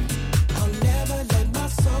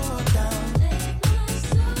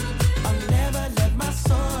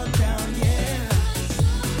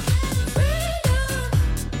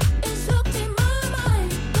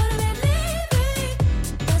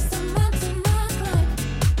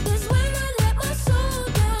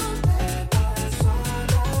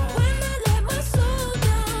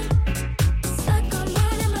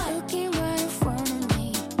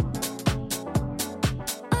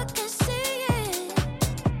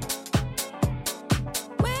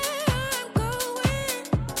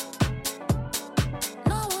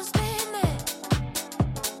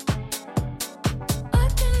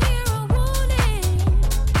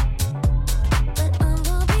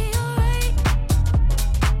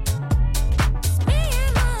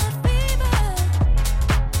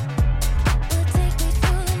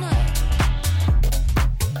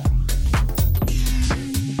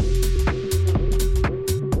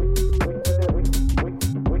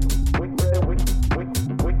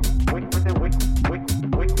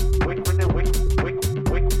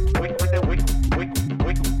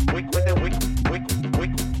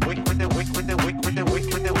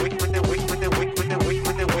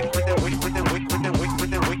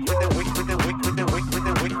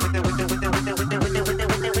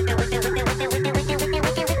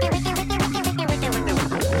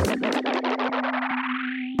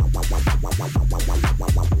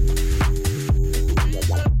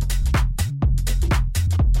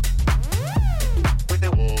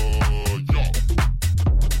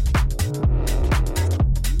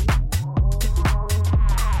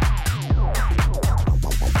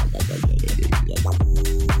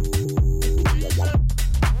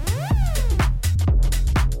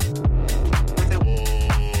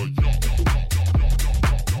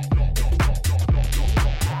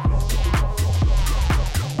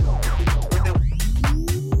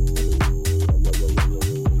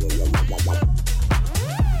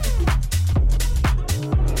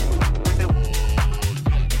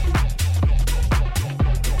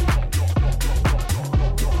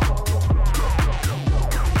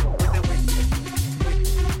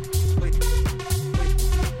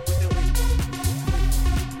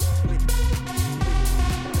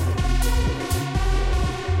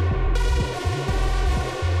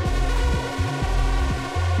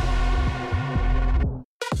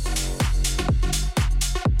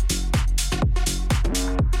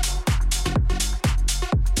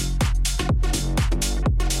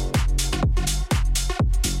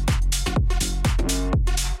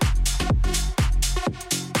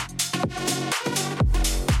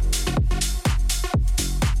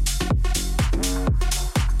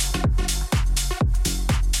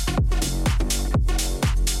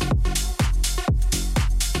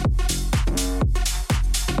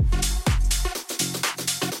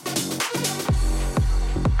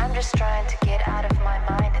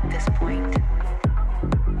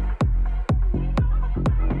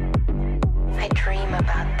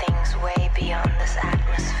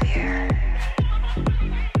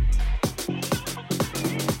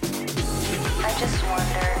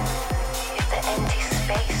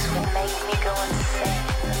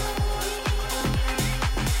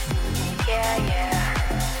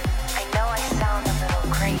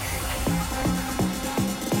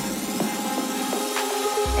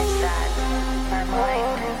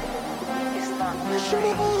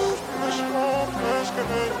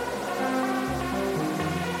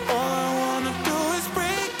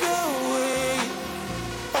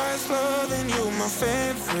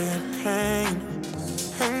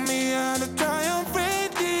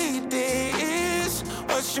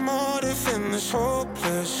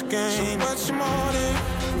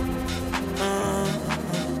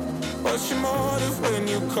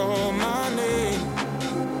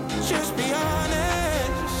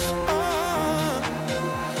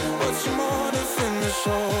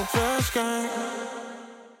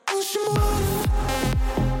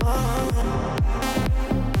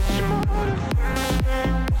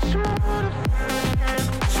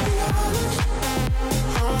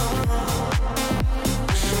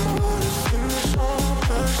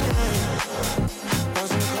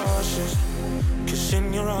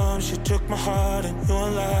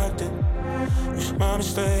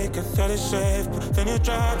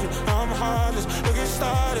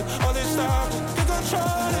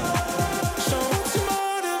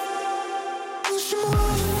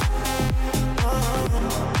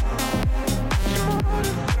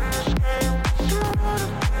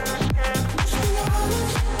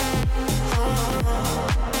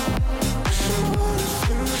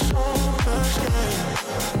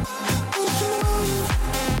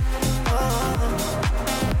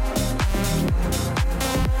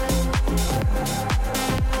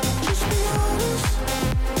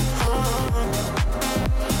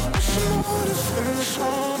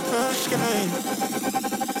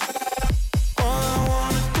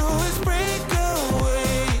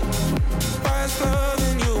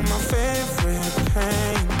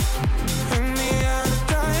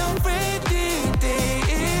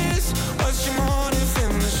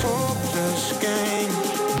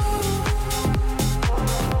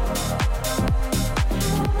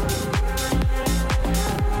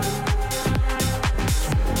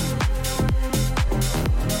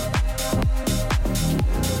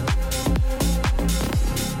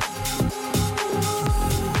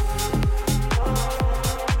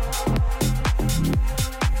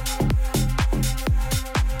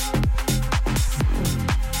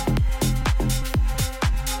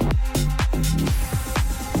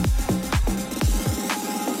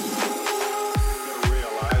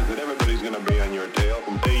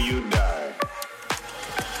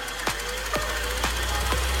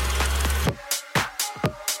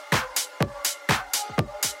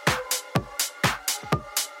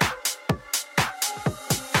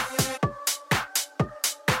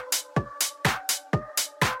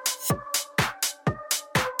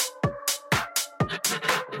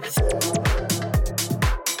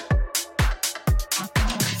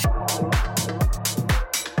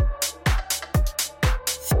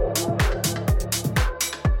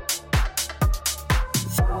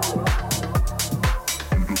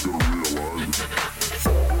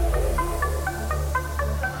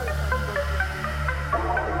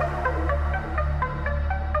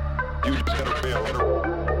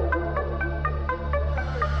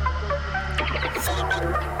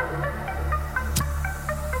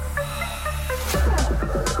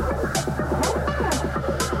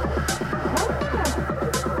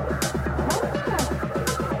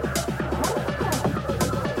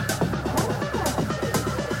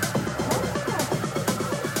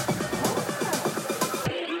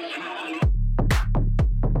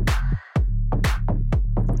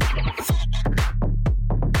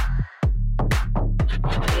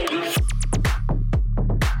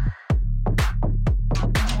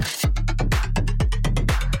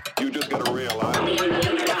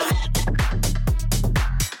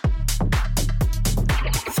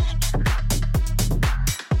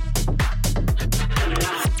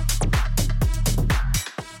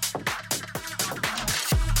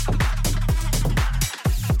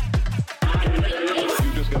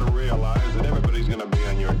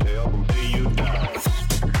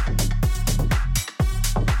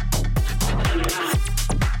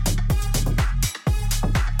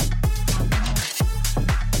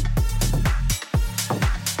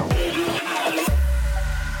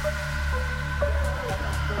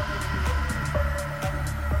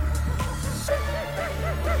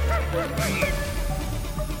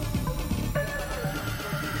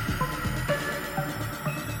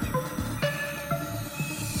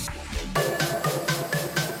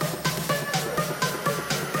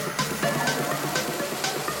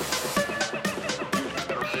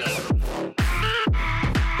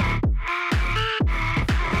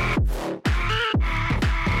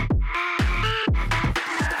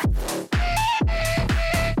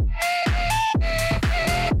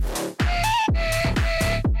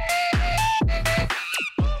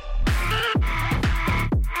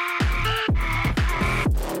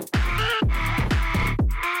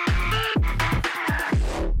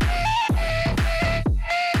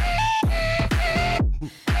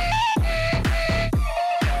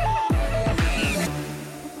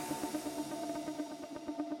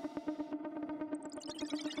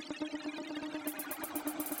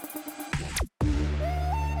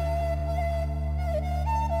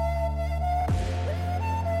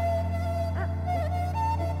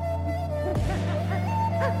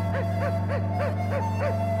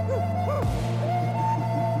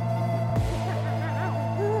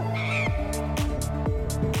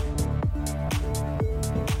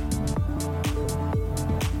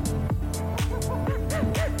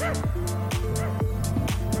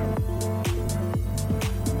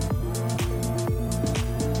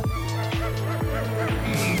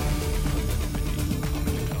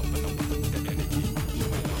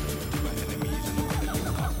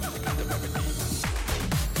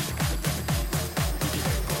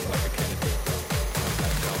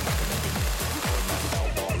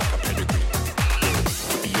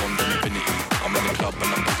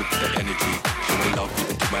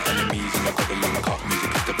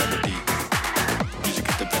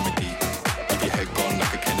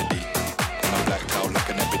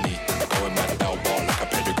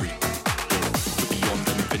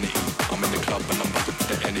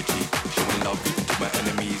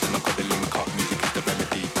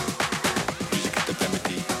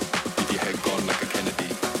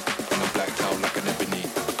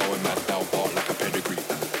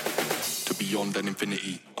 than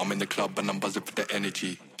infinity. I'm in the club and I'm buzzing for the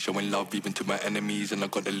energy. Showing love even to my enemies, and I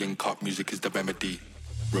got the link up. Music is the remedy.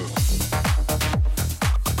 Bro.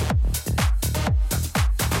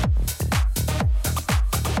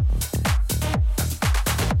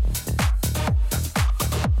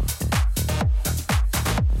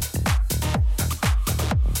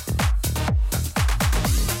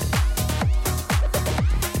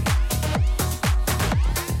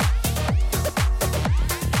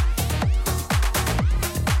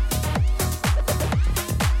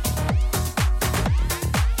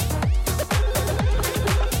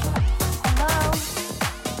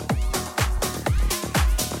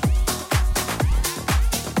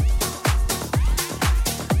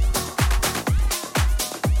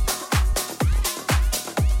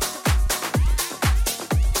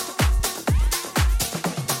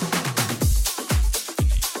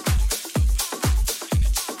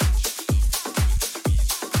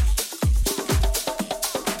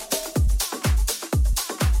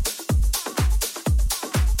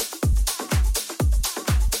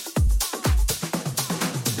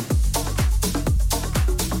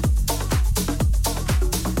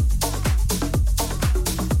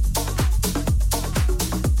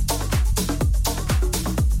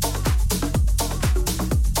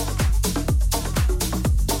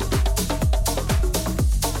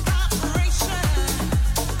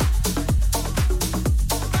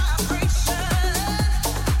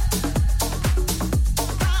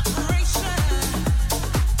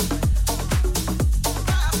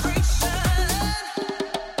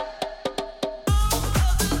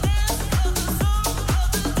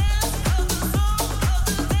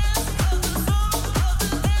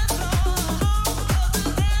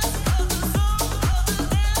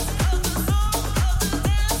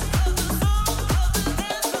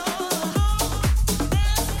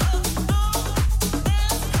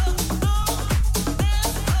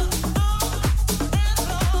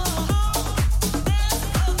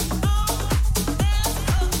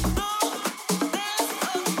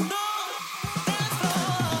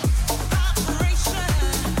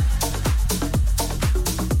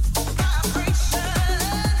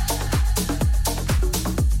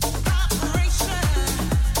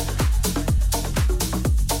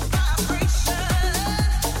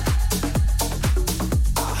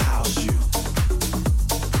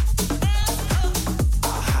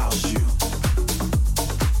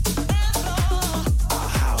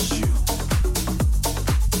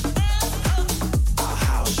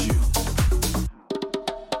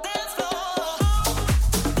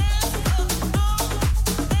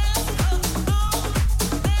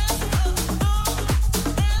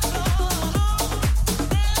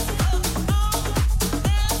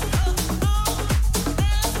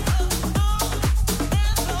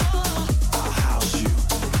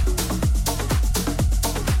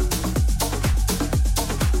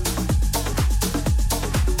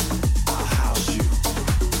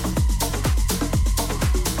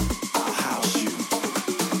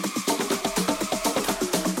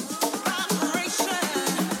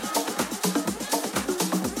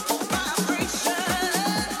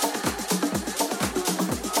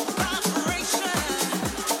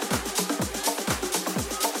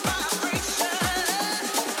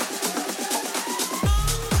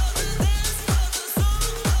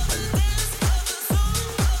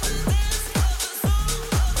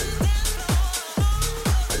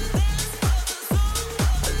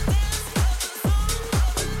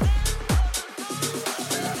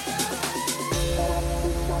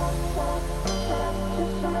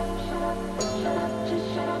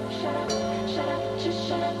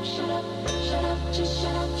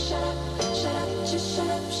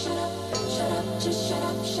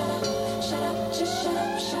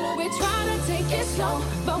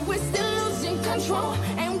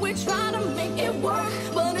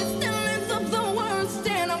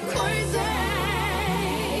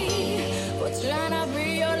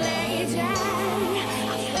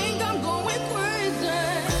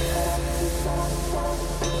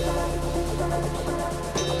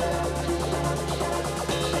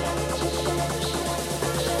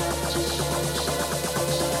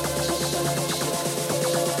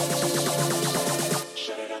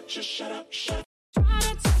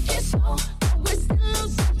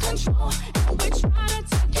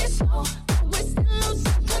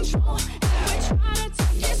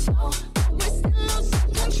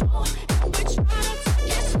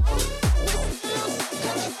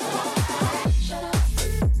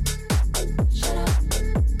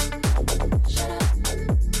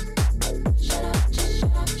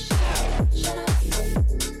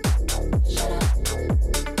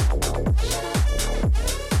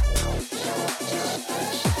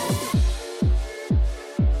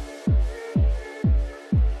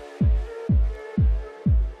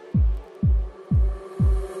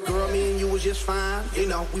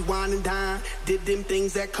 know, we wine and dine. Did them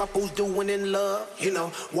things that couples doing in love. You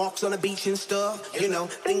know, walks on the beach and stuff. You know,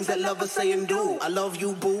 things that lovers say and do. I love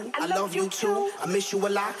you, boo. I love you too. I miss you a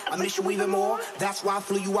lot. I miss you even more. That's why I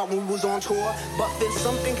flew you out when we was on tour. But then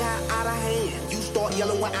something got out of hand. You start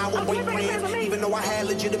yelling when I was boyfriend, even though I had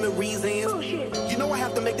legitimate reasons. You know I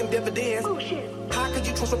have to make them dividends. How could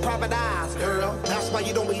you trust with private eyes, girl? That's why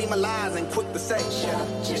you don't believe my lies and quick to say, shut up,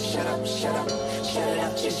 just shut up, shut up, shut it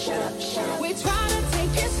up, just shut up, shut up. We try to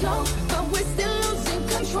take it slow, but we're still losing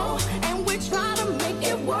control. And we try to make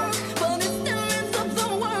it work, but it still ends up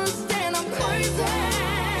the worst. And I'm crazy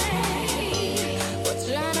for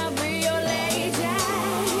trying to be your lady.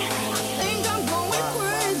 I think I'm going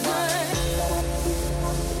crazy.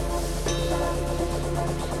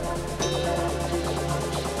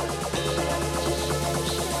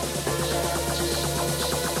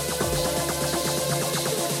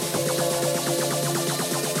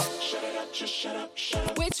 Shut it up, just shut up, shut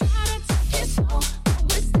up. We try to take it slow.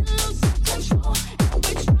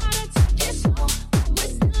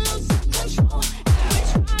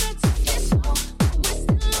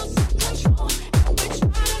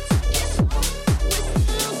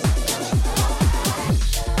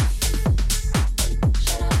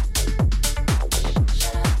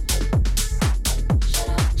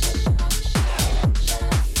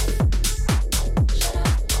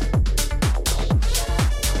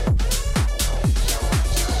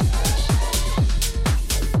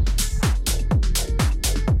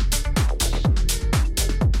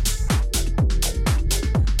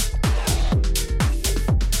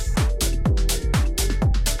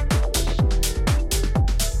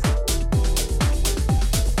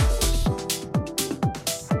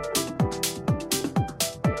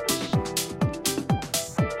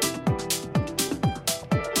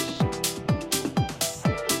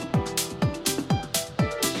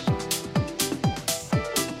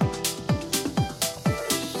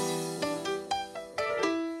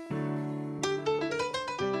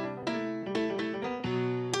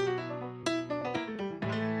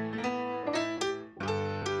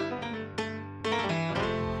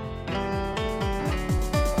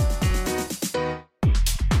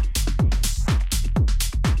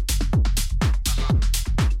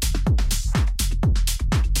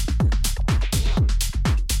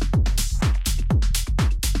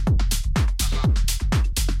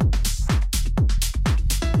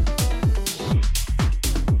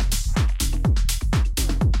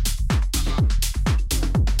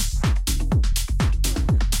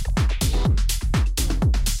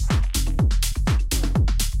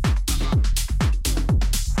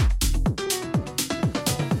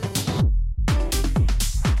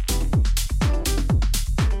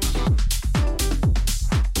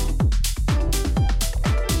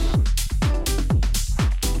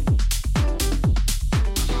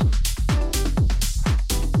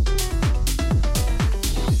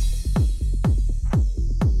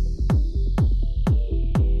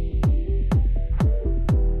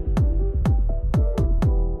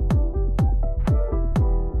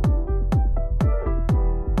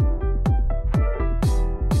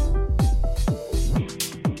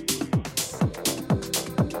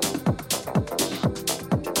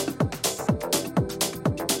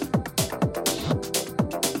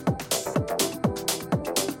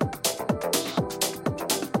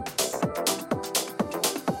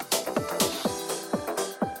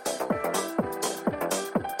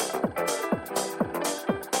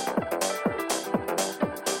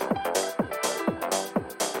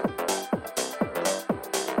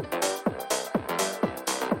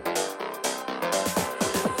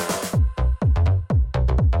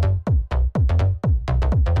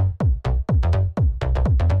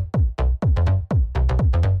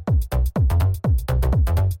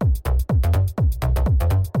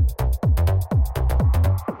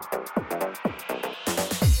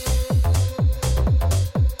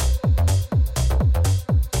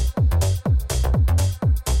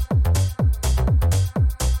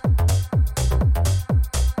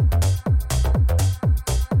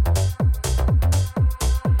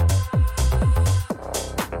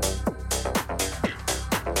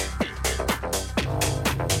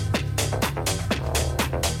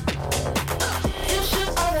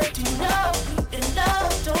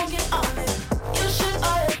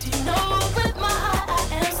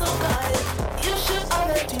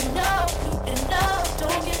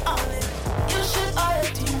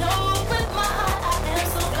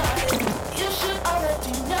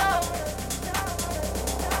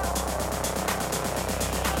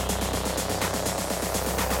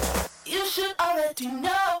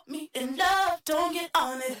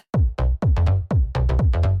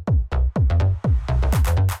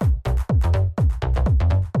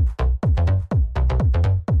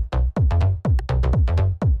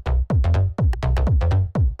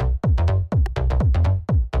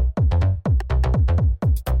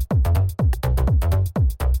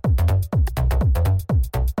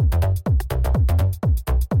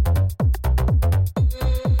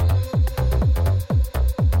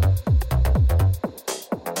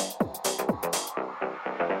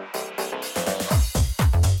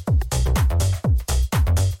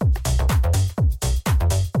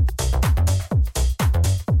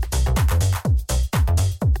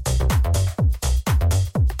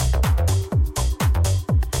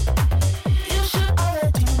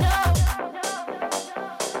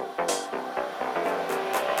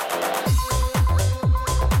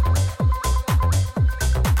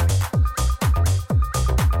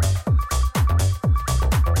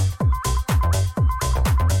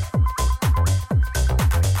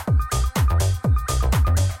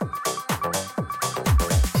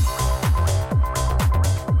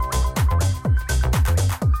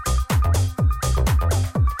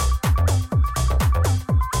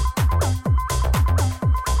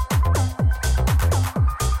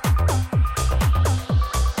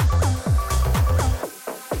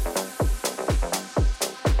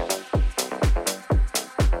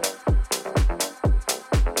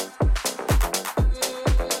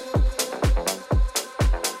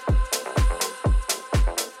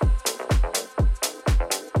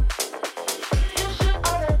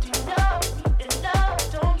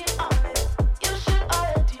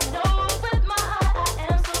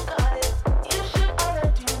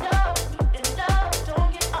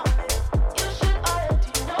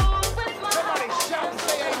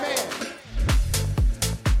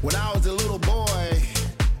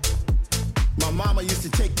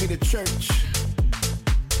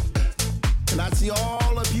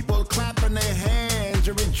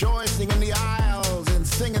 rejoicing in the aisles and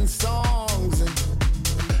singing songs. And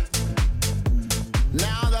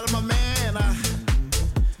now that I'm a man,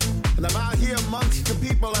 and I'm out here amongst the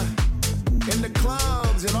people in the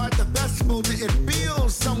clubs and at the festivals, it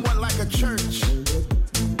feels somewhat like a church.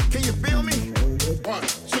 Can you feel me? 1,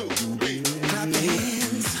 2, 3. Clap your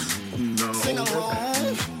hands. No. Sing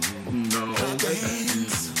along. No. Clap your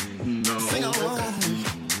hands. No. Sing along.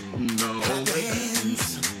 No. Clap your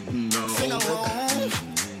hands. No. Sing along.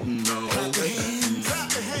 No. Clap your hands.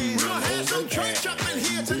 Clap your hands. We're gonna have some church up in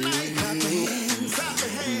here tonight. Clap your hands. Clap your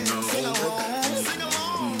hands. Sing along. Sing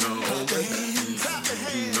along. Clap your hands. Clap your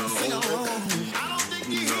hands. Sing along. I don't think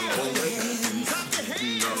you hear. Clap your hands. Clap your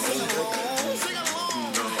hands. Sing along. Sing along.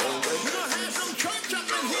 We're gonna have some church up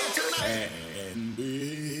in here tonight. And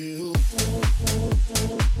Bill.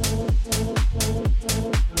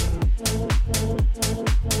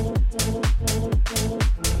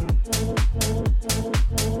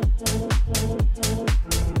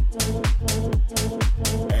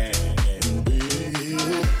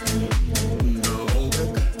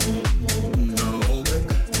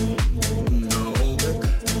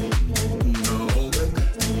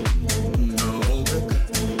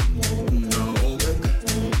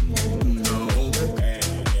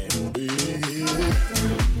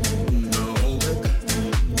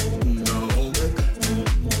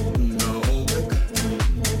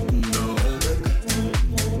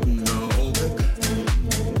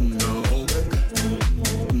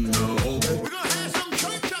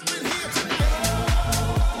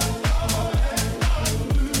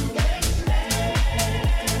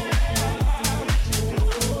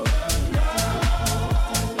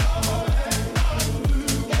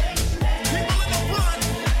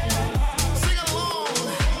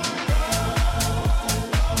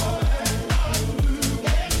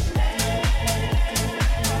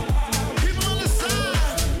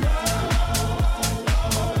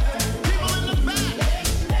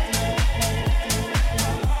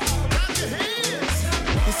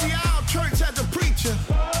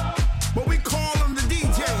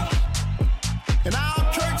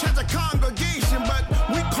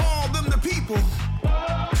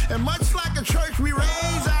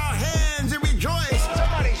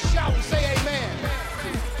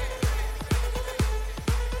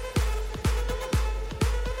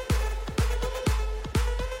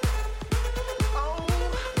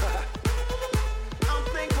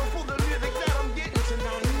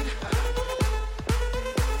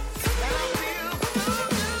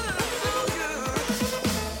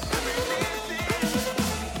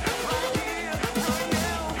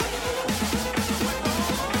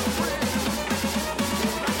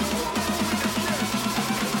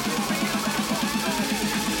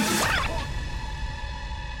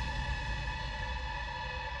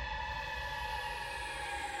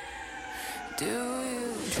 Do you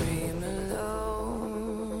dream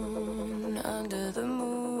alone under the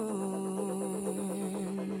moon?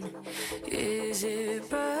 Is it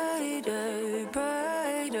brighter,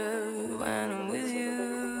 brighter when I'm with you?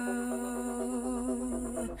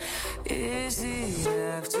 Is the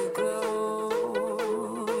afterglow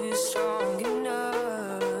strong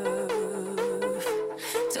enough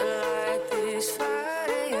to light this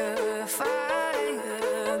fire,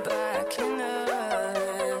 fire back in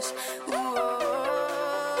us?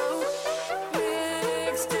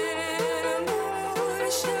 Mixed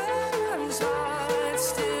emotions, hearts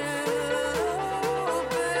still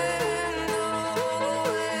open,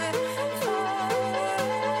 nowhere far.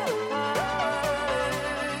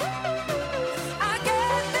 I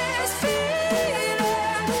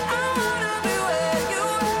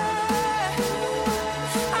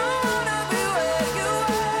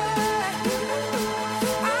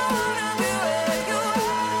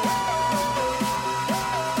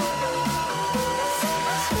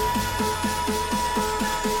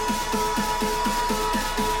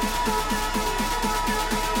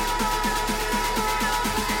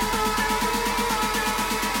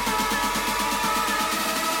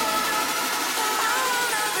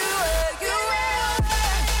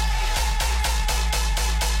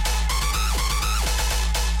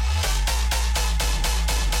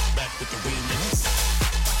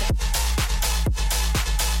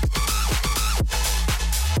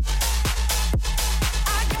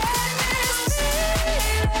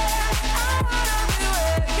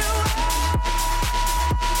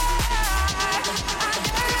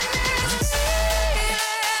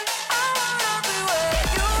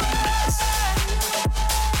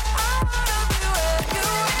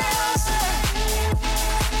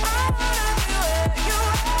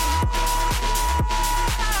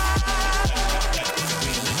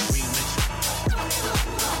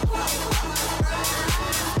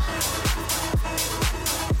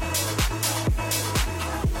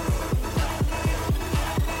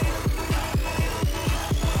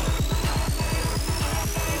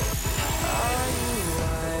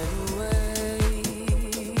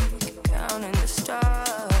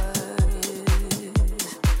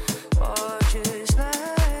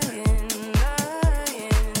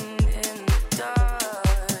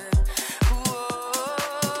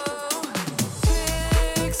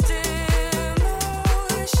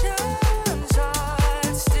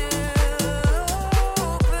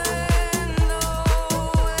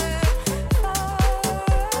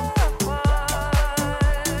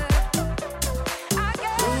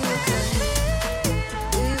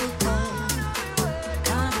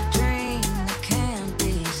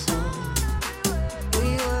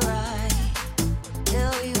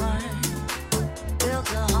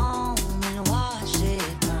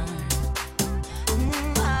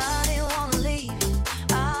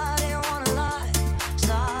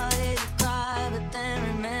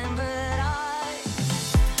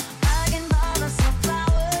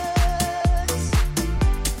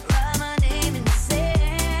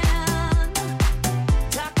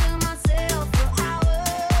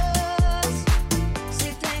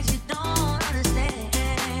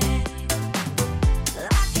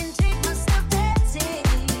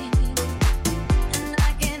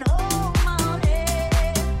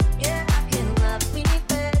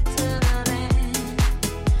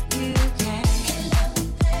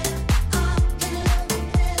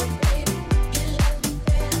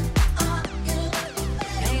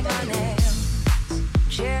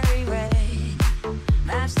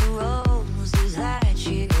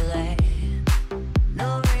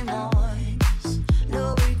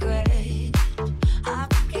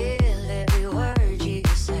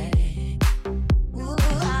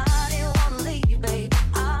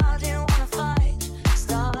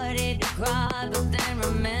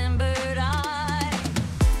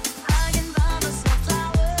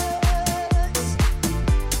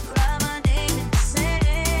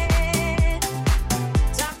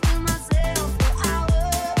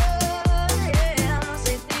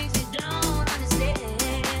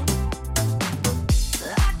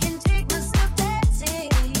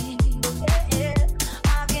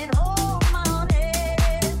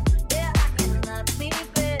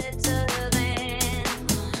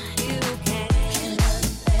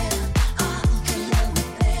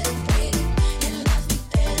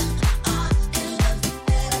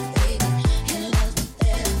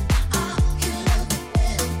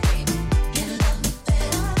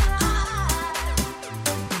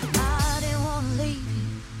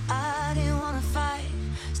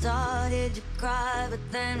to cry, but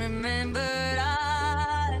then remembered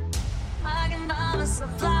I can buy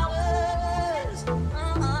myself flowers,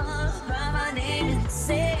 write my name in the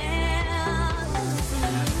sand,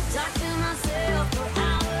 talk to myself for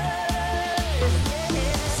hours,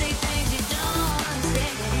 say things you don't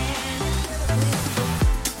understand.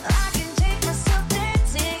 I can take myself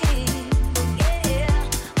dancing,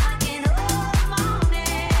 I can hold the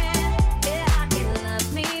morning, I can love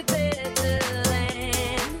me better than,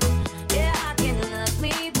 I can love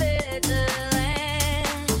me better than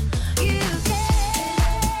you can.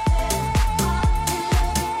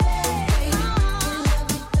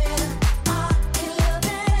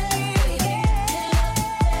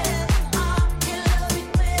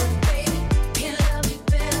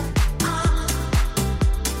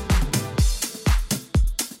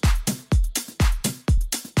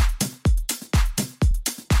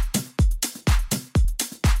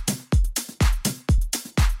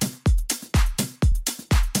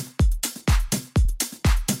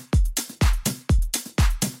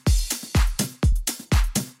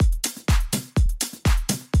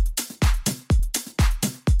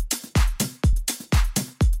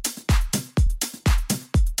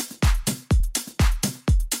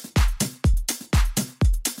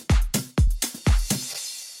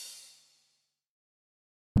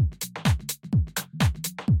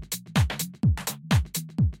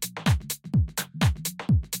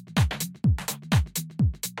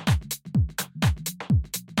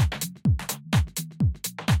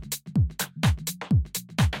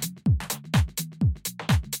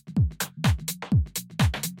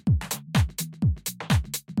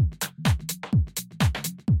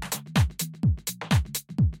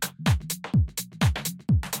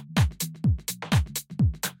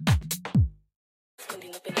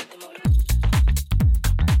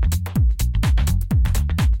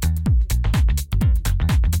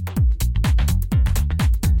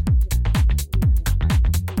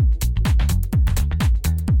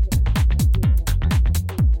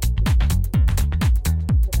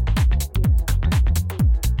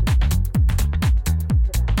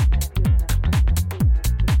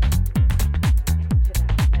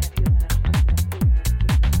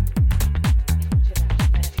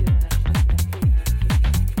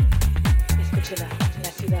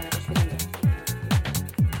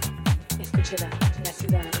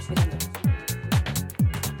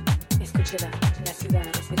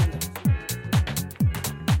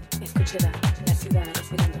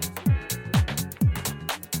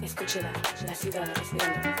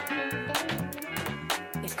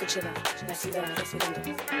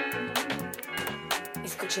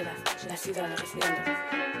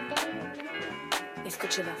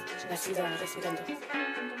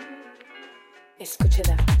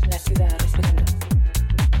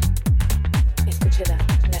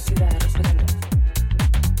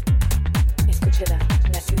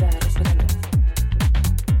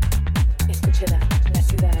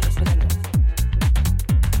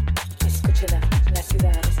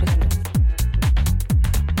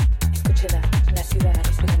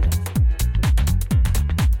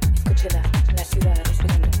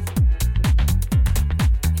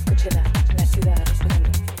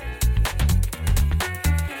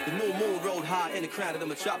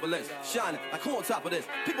 Shining like who on top of this?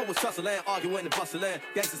 People was tussling, arguing and bustling.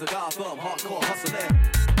 Gangsters of Gotham, hardcore hustling.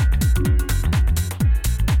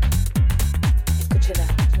 Escúchela,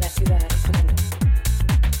 la ciudad esperando.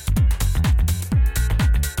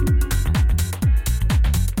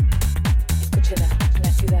 Escúchela,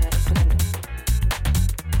 la ciudad esperando.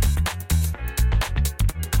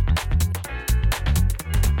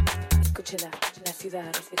 Escúchela, la ciudad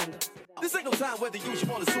esperando. This ain't no time whether you should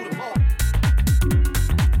want to suit them all.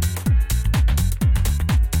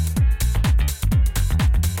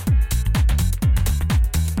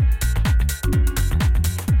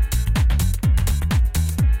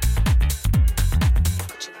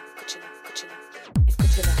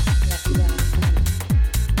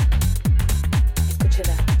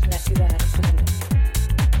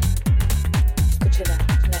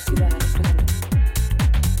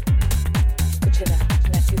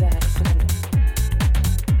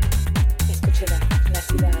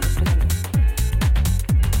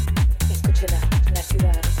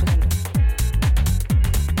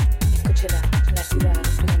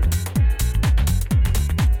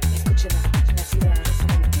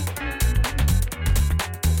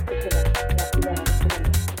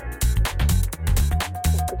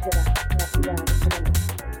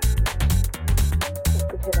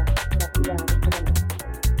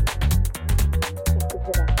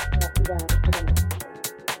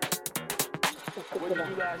 did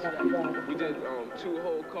you last night? We did 2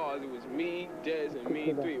 whole cars. It was me, Dez, and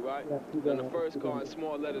me 3, right? On the first car in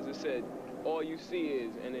small letters it said, all you see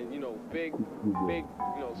is, and then, you know, big,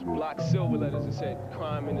 block silver letters it said,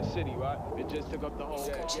 crime in the city, right? It just took up the whole,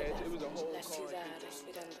 it was a whole car.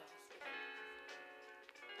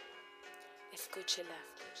 Escúchela,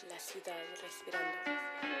 la ciudad respirando.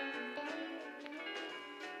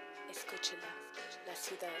 Escúchela, la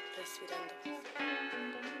ciudad respirando.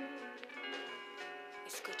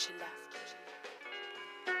 Escúchela.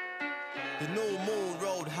 The new moon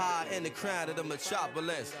rode high in the crown of the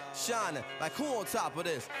metropolis, shining like who on top of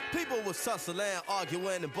this? People was tussling,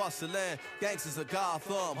 arguing and bustling. Gangsters of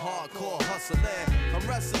Gotham, hardcore hustling. I'm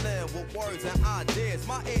wrestling with words and ideas.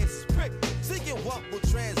 My ears is pricked, seeking what will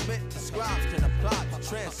transmit. The scribes can apply the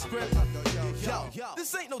transcript. Yo,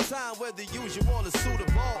 this ain't no time where the usual is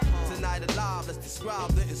suitable. Tonight alive, let's describe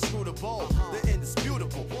the inscrutable, the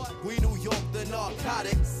indisputable. We New York, the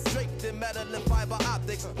narcotics, draped in metal and fiber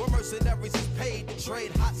optics. We're mercenaries is paid to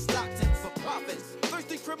trade hot stock tips for profits.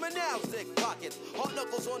 Thirsty criminals, dick pockets. Hard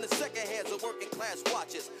knuckles on the second hands of working class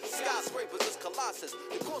watches. Skyscrapers is colossus.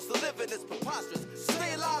 The cost of living is preposterous.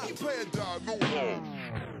 Stay alive. You playing dog, no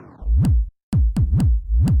more.